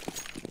again.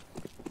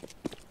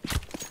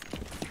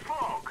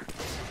 Smoke.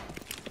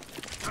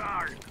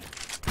 Guard.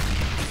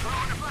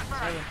 Throwing a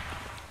flashbang.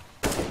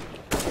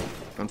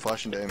 One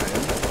flash into A main.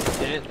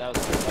 Did it? That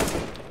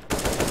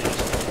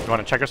was You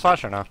want to check your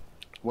slash or no?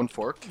 1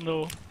 fork.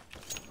 No.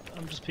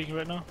 I'm just peeking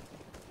right now.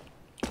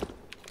 Can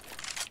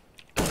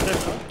you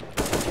flash now?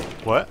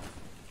 What?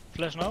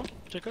 Flash now?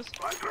 Checkers.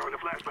 I'm throwing a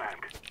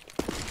flashbang.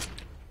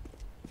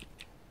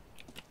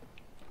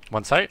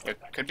 One sight? It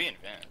could be in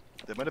van.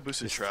 They might have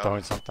boosted He's shroud.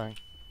 throwing something.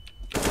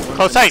 One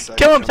Close fence sight!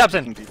 Kill him, jump Tabson!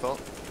 peeking default.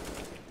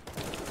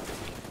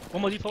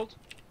 One more default.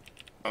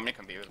 Want me to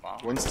come be with bomb?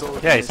 One still.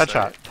 Yeah, he's side.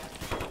 headshot.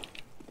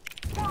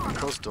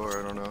 Close door.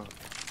 I don't know.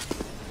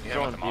 You hit him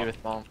going with to the be bomb.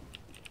 with bomb.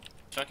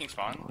 Chunking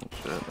spawn. Oh,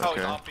 shit. Oh, he's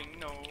Okay. hopping.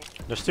 No.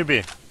 There's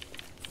 2B.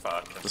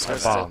 Fuck. This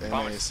That's guy's bomb. still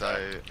Bomb in A is stuck.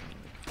 side.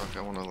 Fuck,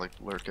 I want to like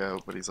lurk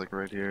out, but he's like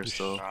right here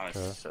still. Bomb is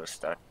Okay. so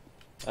stuck.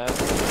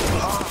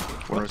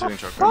 One rotating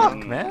truck Fuck, right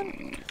now.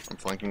 man! I'm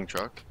flanking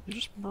truck. You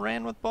just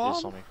ran with He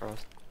just saw bomb? me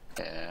cross.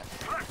 Yeah.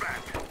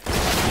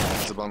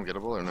 Is the bomb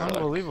gettable or not?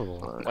 Unbelievable.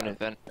 One in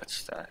vent. That's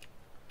stuck.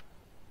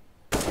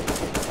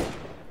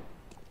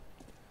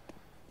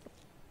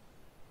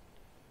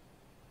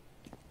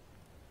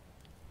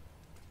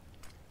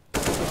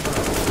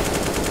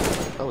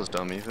 That was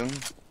dumb, Ethan.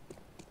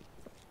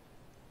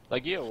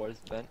 Like Geo was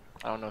vent.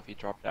 I don't know if he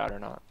dropped out or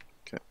not.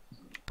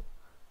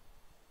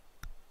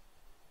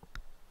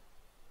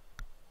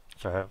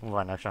 So we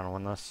might not trying to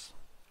win this.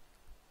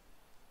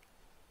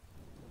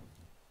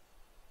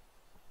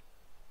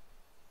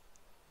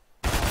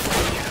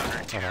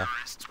 Okay.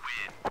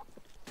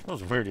 That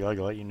was weird. He like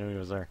let you knew he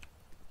was there.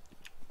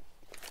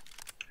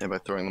 Yeah, by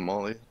throwing the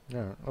molly.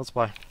 Yeah, let's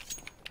play.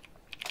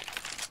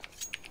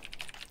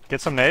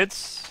 Get some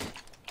nades.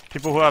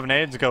 People who have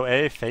nades go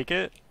A, fake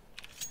it.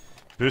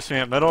 Boost me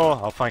at middle.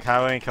 I'll flank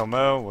highway and kill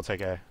Mo. We'll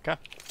take A. Okay.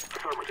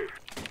 Affirmative.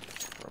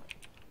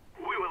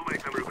 We will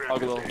make them regret I'll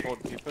go this day.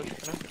 hold B push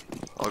for now.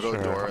 I'll go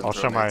door Sure. and I'll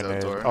throw show my nades out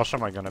nade. door. I'll show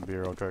my gun at B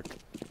real quick.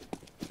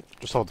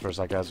 Just hold for a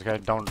sec, guys. Okay,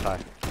 don't die.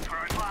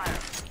 Throwing fire.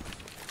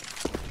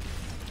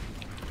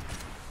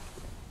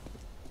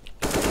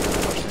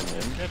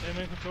 Have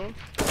aim in control.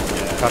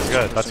 That's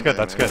good. That's Pushing good. A,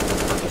 That's man. good.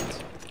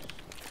 Perfect.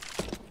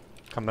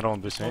 Come middle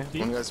and boost me. Smoke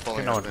deep. One guy's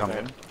falling No out one of come A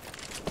in. main.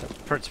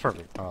 It's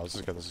perfect. Oh, this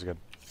is good. This is good.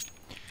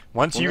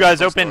 Once One you guy's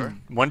guys close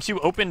open, once you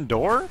open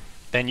door,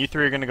 then you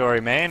three are gonna go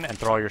remain and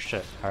throw all your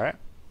shit. All right.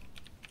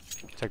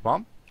 Take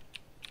bomb.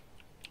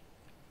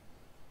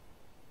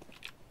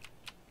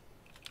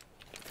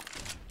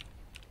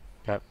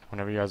 Okay.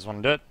 Whenever you guys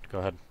want to do it, go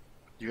ahead.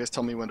 You guys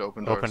tell me when to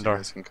open door Open so door. you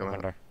guys can come Open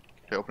out. door.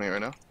 Okay, opening it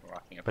right now.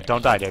 Walking up But there.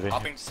 don't die, David.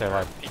 Hopping Stay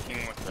forward, alive.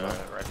 peeking with the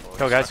rifle.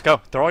 Go, guys. Go.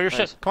 Throw all your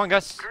Nice. shit. Come on,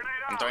 guys.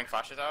 Grenade I'm throwing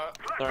flashes out.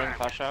 Throwing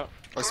flash out.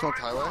 I smoked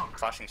highway.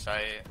 Flashing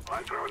sight.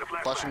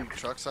 Flashing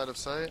truck side of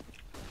sight.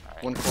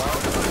 Alright. One cloud.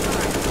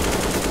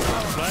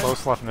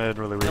 Close left mid,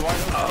 really weak. Taking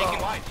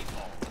wide.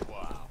 Oh,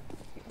 wow.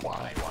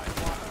 Wide.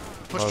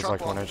 Push That was truck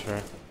like wall. 1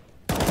 HP.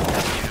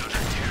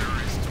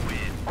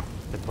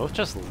 Did both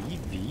just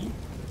leave B?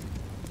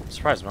 I'm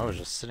surprised Mo was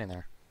just sitting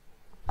there.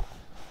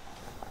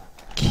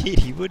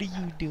 Kitty, what are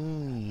you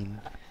doing?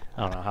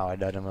 I don't know how I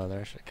died him over there.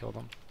 I should have killed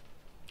him.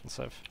 It's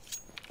safe.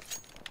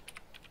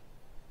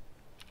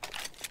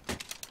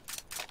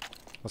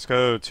 Let's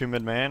go 2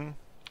 mid main.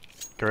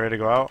 Get ready to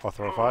go out. I'll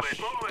throw a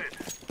flash.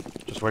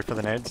 Just wait for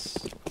the nades.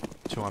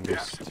 2 on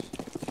boost.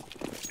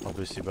 I'll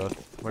boost you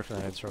both. Wait for the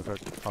nades real quick.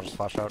 I'll just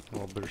flash out and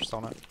we'll boost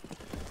on it.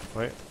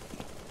 Wait.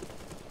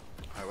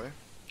 Highway.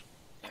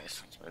 Yeah,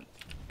 this one's good.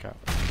 Okay.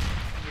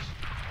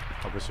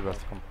 I'll boost you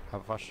both. Come,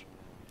 have a flash.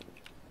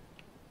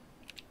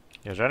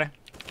 You guys ready?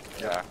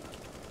 Yeah.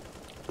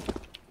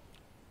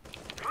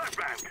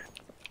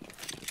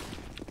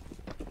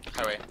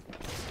 Highway.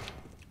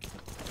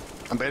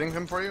 I'm baiting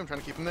him for you. I'm trying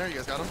to keep him there. You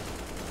guys got him?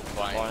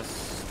 Blind.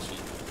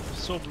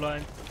 So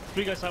blind.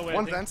 3 guys highway.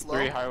 One I think. vents low.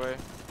 3 highway.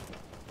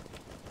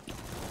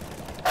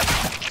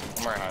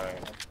 One more highway.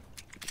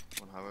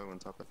 One highway, one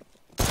top it.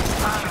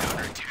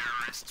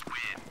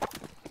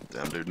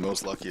 Damn, dude,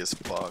 most lucky as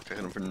fuck. I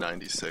hit him for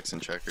 96 in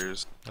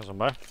checkers. There's one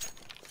by.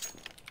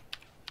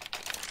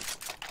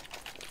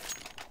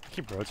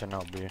 Keep rotating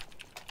out B.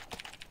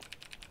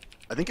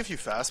 I think if you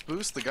fast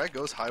boost, the guy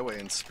goes highway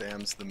and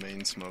spams the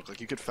main smoke. Like,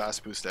 you could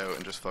fast boost out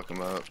and just fuck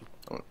him up.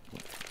 But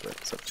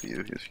it's up to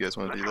you if you guys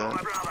want to do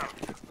that.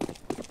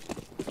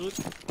 Good.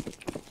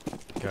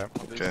 Okay.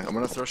 Okay, I'm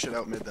gonna throw shit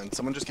out mid then.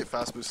 Someone just get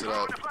fast boosted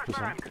out.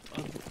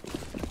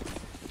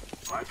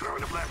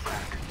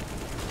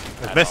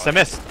 I missed, I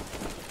missed!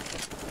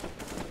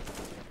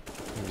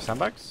 Maybe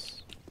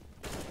sandbags?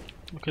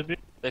 Could be.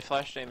 They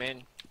flashed A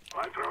main.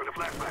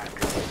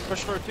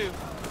 Push for 2.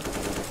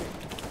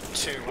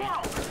 2.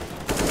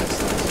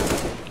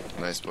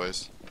 Nice,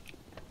 boys.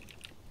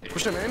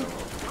 Push him in.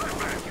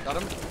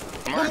 Got him.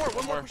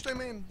 One more. Push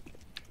him in.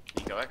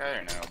 You kill that guy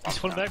or no? He's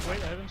full back,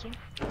 wait, I have him soon.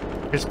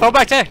 Here's fall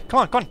back there! Come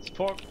on, come on!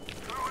 Fork.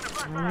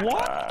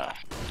 What?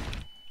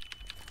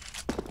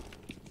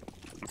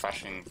 I'm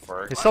flashing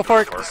fork. He's still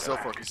fork. He's still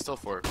fork. He's still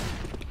fork.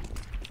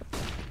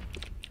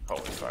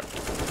 Holy fuck.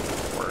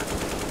 Fork.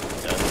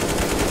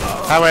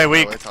 Highway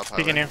weak. Highway, top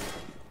Peeking highway. here.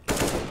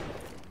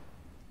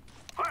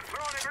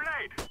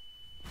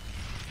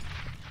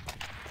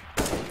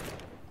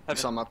 You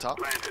saw him up top?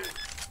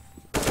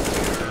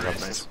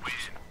 Nice.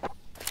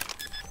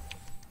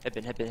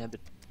 Headbin. Lord,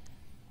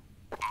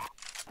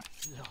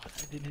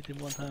 I didn't hit him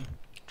one time.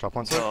 Drop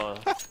one side. Oh.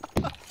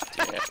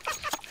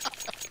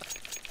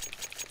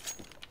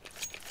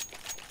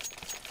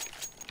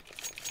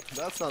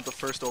 That's not the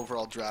first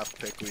overall draft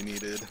pick we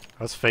needed.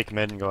 Let's fake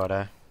mid and go out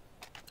A.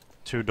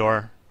 2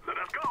 door.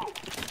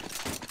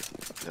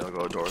 Yeah, I'll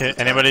go door. Okay,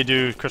 anybody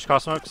do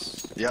crisscross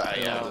smokes? Yeah,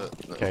 Yeah.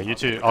 Okay, you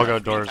two. I'll go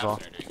door as well.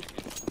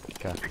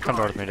 Okay, come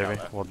door with me, Davey.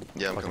 We'll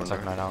Yeah, I'm fucking coming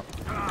second door. night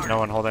out. No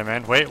one hold A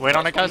man. Wait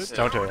on it, guys.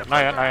 Don't do it.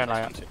 Not yet.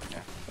 Yeah.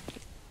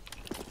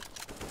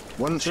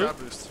 One shroud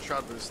boost.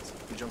 Shroud boost.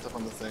 He jumped up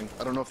on the thing.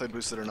 I don't know if they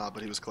boosted or not,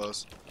 but he was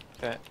close.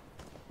 Okay.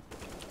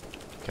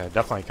 Okay,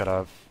 definitely could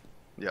have.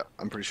 Yeah,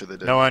 I'm pretty sure they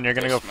did. No one, you're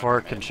gonna They go smoked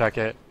fork mid. and check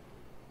it.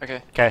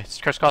 Okay. Okay,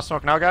 crisscross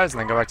smoke now, guys, and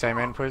then go back to A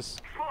main, please.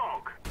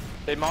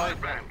 They might.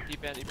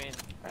 Deep main.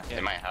 They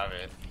might have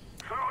it.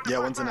 Yeah,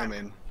 one's in A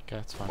main. Okay,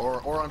 that's fine.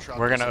 Or on shroud.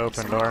 We're gonna boost.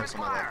 open Someone door. else on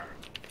my left.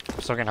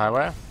 Soaking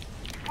highway.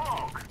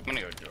 I'm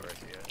gonna go door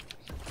with you.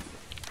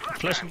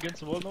 Flashing against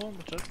the wall, no one,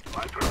 watch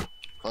out.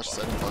 Flash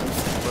setting blind.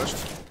 Pushed.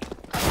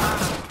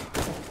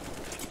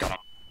 Got him.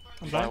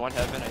 I'm By blind. 1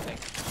 heaven, I think.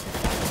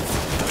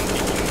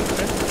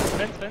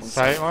 Fence.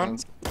 Sight one.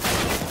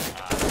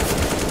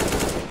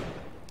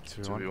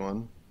 2-1.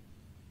 2v1.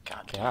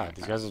 God,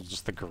 these guys are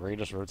just the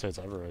greatest rotates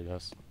ever, I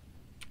guess.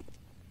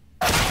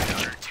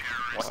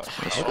 What the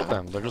Look hell? at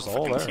them, they're just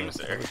all Fucking there. team's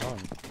there. Every time.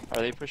 Are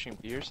they pushing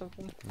B or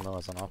something? No,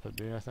 it's an op at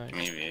B, I think.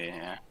 Maybe,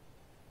 yeah.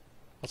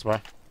 That's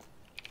why.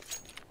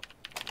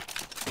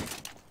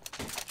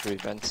 Should we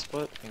vent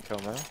split and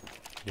come out?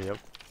 Yep.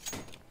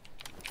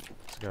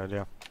 That's a good idea.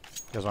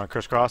 You guys want to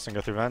crisscross and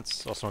go through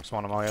vents? I'll smoke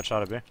spawn them all yet,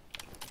 shot at B.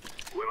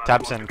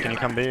 Tabson, can you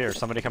come B, or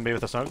somebody come B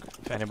with a smoke?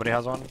 If anybody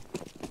has one?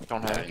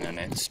 Don't have it. No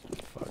nades.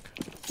 Fuck.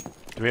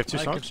 Do we have 2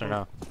 I smokes can or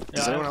no?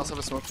 Does Yeah, anyone else have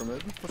a smoke for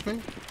mid with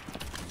me?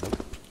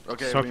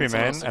 Okay. Smoke we B need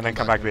someone main, else to and then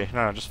come back B.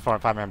 No, just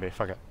 5 man B,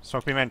 fuck it.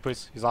 Smoke B main,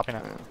 please. He's opping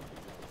it.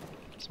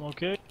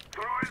 Smoke it.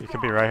 He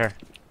could be right here.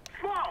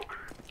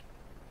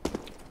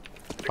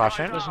 Flash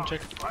in? Flashing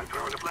check.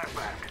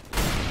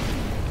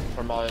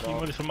 Or Molly at Team all.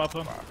 molly from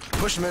upper.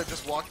 Push mid.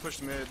 Just walk.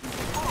 Push mid.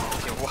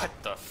 What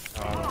the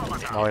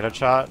f? Molly dead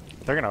shot.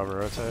 They're gonna over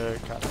rotate.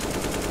 God.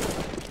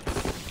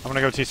 I'm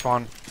gonna go T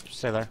spawn. Just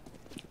stay there.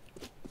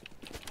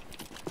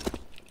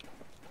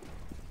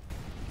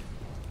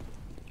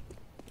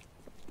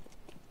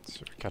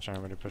 So we're catching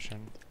everybody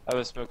pushing. I have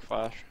a smoke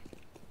flash.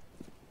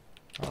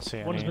 I don't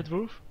see One is any. mid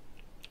roof.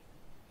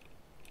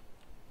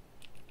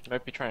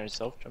 might be trying to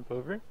self jump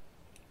over.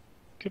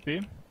 Could be.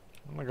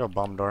 I'm gonna go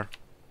bomb door.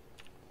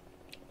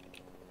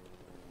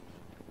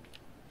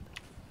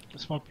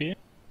 Smoke B.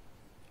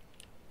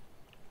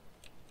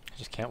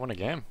 Just can't win a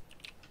game.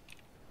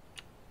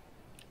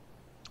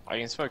 I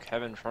can smoke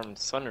heaven from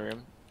sunroom,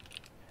 and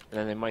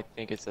then they might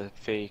think it's a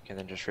fake, and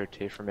then just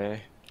rotate from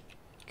A.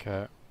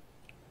 Okay.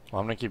 Well,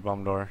 I'm gonna keep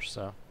bomb door,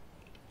 so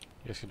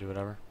you guys can do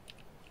whatever.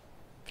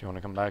 If you want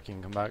to come back, you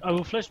can come back. I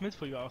will flash mid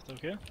for you after,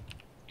 okay?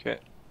 Okay.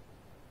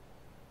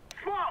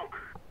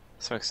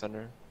 Smoke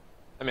sunroom.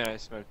 I mean, I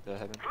smoked the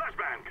heaven.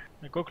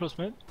 I go close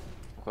mid.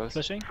 Close.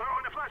 Flashing.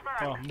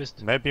 Oh,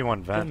 missed. Maybe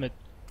one Kill vent. mid.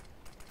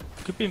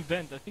 Could be in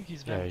vent. I think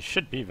he's Yeah, vent. he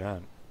should be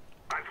vent.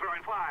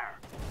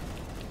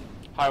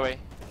 Highway.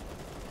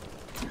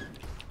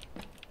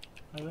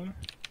 Have him.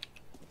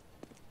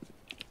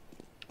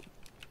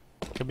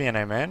 Could be an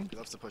A main. He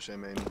loves to push A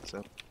main,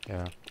 so.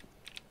 Yeah.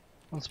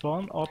 On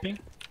spawn. AWPing.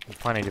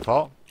 Plenty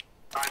default.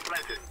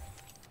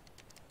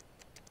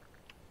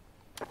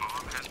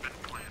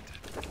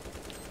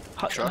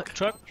 Truck.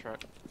 Truck. Truck.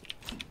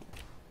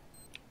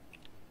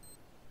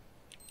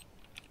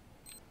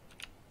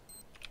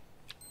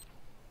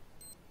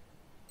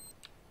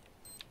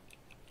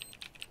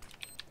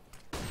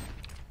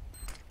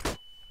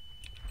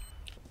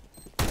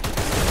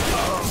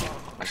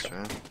 Nice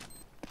try.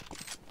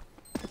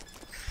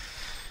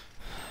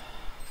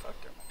 Fuck,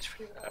 they're much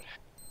pretty bad.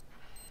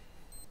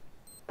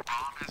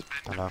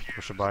 I know.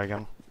 We should buy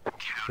again.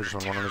 We just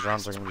win one of these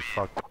rounds, they're gonna be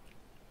fucked.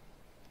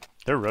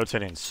 They're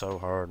rotating so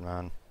hard,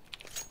 man.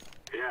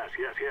 Yes.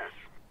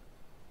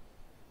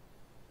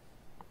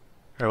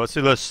 Alright, let's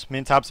do this. Me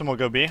and Thompson will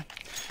go B.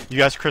 You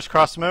guys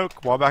crisscross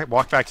smoke,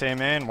 walk back to A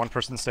main, one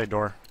person stay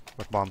door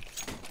with bomb.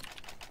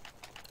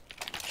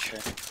 Sure.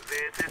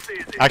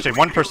 Actually,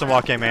 one person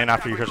walk A main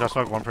after you crisscross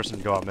smoke, one person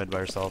go out mid by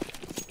yourself.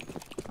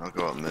 I'll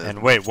go up mid.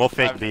 And wait, we'll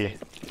fake B.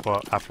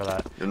 Well, after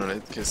that. You know,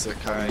 okay, sick.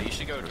 Alright, you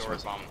should go door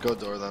bomb. Go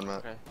door then, Matt.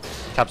 Okay.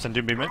 Thompson,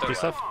 do B mid, B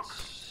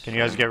stuff. Can you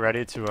guys get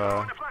ready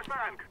to,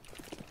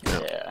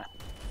 Yeah.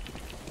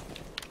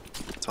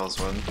 Tell us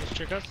when.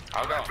 Check us.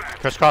 I'll go.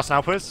 crisscross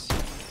now, please?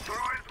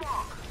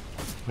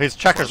 Please,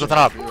 checkers with an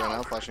up. You right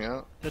now, flashing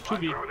out. The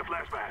 2B.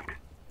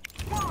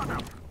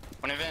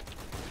 One event.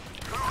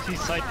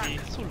 He's side B.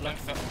 So One lucky.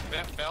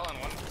 fell and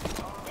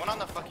one on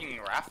the fucking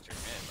rafter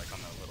mid, like on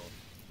the little.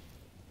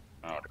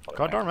 I don't know what to call it.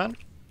 Go door, man.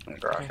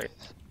 Graphic.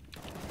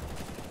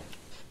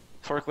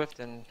 Forklift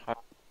and high.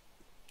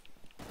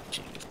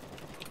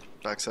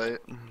 Backside.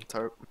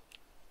 Tarp.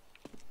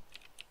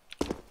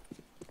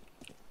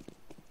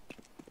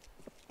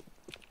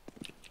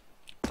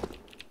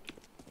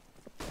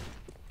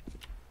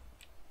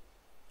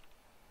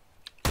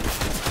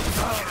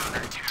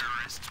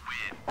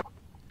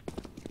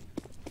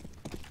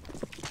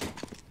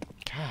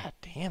 God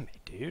damn it,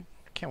 dude.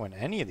 Can't win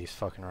any of these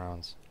fucking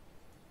rounds.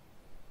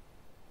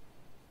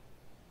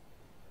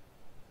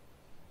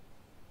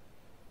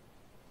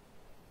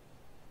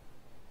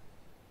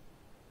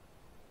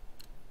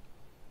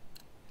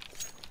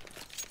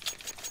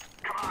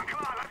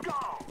 Come on, let's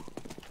go.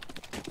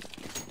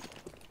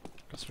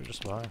 Guess we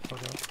just buy.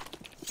 Fuck it.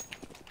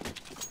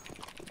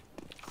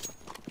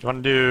 You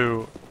want to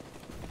do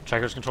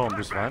checkers control and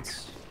boost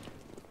vents?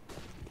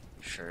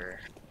 Sure.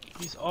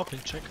 He's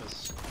AWPing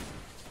checkers.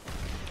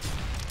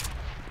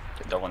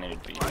 The double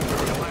needed B.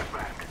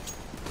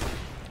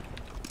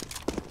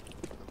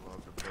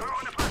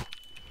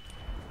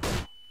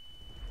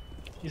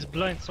 He's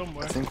blind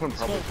somewhere. I think one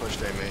probably pushed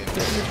A main.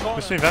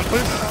 Boost me vent,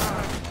 please.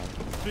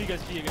 3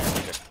 guys B again.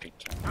 Just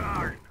peeked.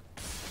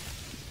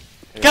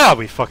 God,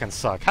 we fucking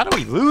suck. How do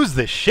we lose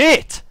this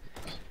shit?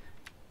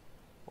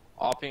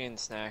 Opping and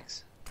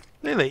snacks.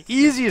 They're the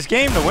easiest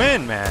game to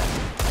win, man.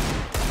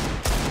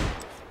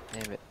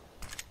 Damn it.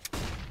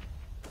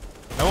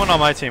 No one on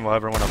my team will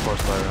ever win a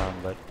force play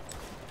round, but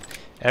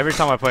every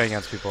time I play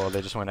against people,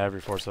 they just win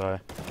every force play.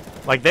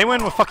 Like, they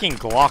win with fucking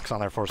Glocks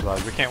on their force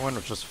plays. We can't win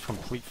with just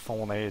complete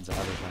full nades and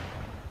everything.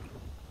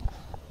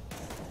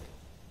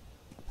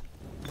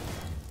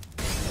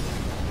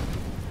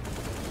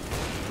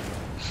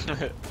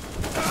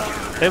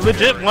 They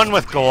legit won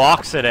with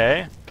Glocks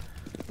today.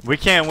 We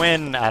can't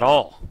win at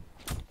all.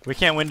 We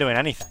can't win doing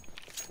anything.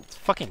 It's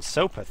fucking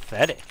so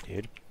pathetic,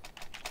 dude.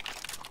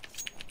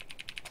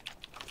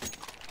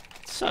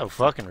 It's so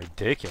fucking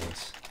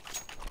ridiculous.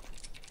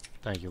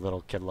 Thank you,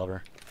 little kid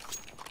lover.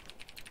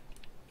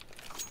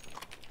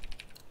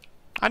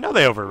 I know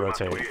they over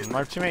rotate.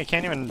 My teammate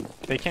can't even.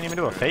 They can't even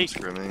do a fake.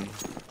 Scrimming.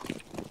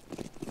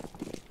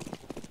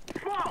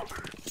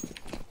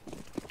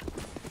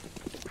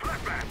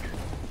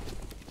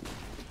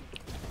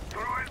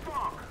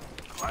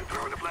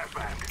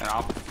 And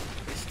I'll.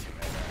 These two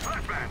mid.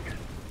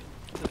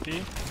 The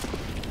B.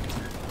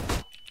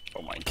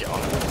 Oh my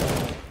god.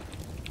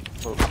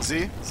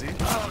 Z? Z?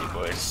 You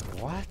boys.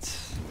 What?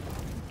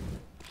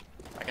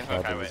 I can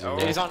hook highway. Oh,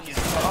 Yeah, he's on.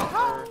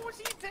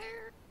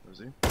 Where's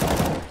he?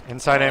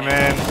 Inside A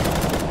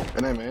main.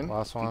 In A main.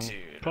 Last one.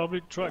 Dude.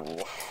 Probably truck. Oh,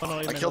 Oh, no,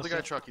 I killed the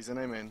guy truck, he's in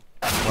A main.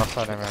 Left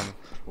side A main.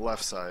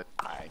 Left side.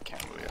 I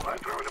can't believe it. I'm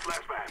throwing a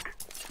flashbang.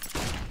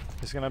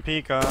 He's gonna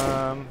peek.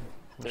 I'm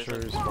There's sure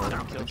a he's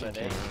kills fine. at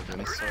A.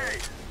 I saw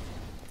it.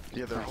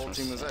 Yeah, their whole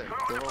team was A.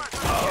 Their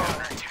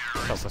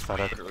whole So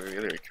pathetic. We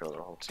literally killed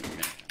our whole team.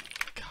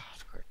 God,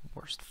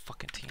 worst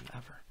fucking team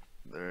ever.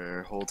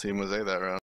 Their whole team was A that round.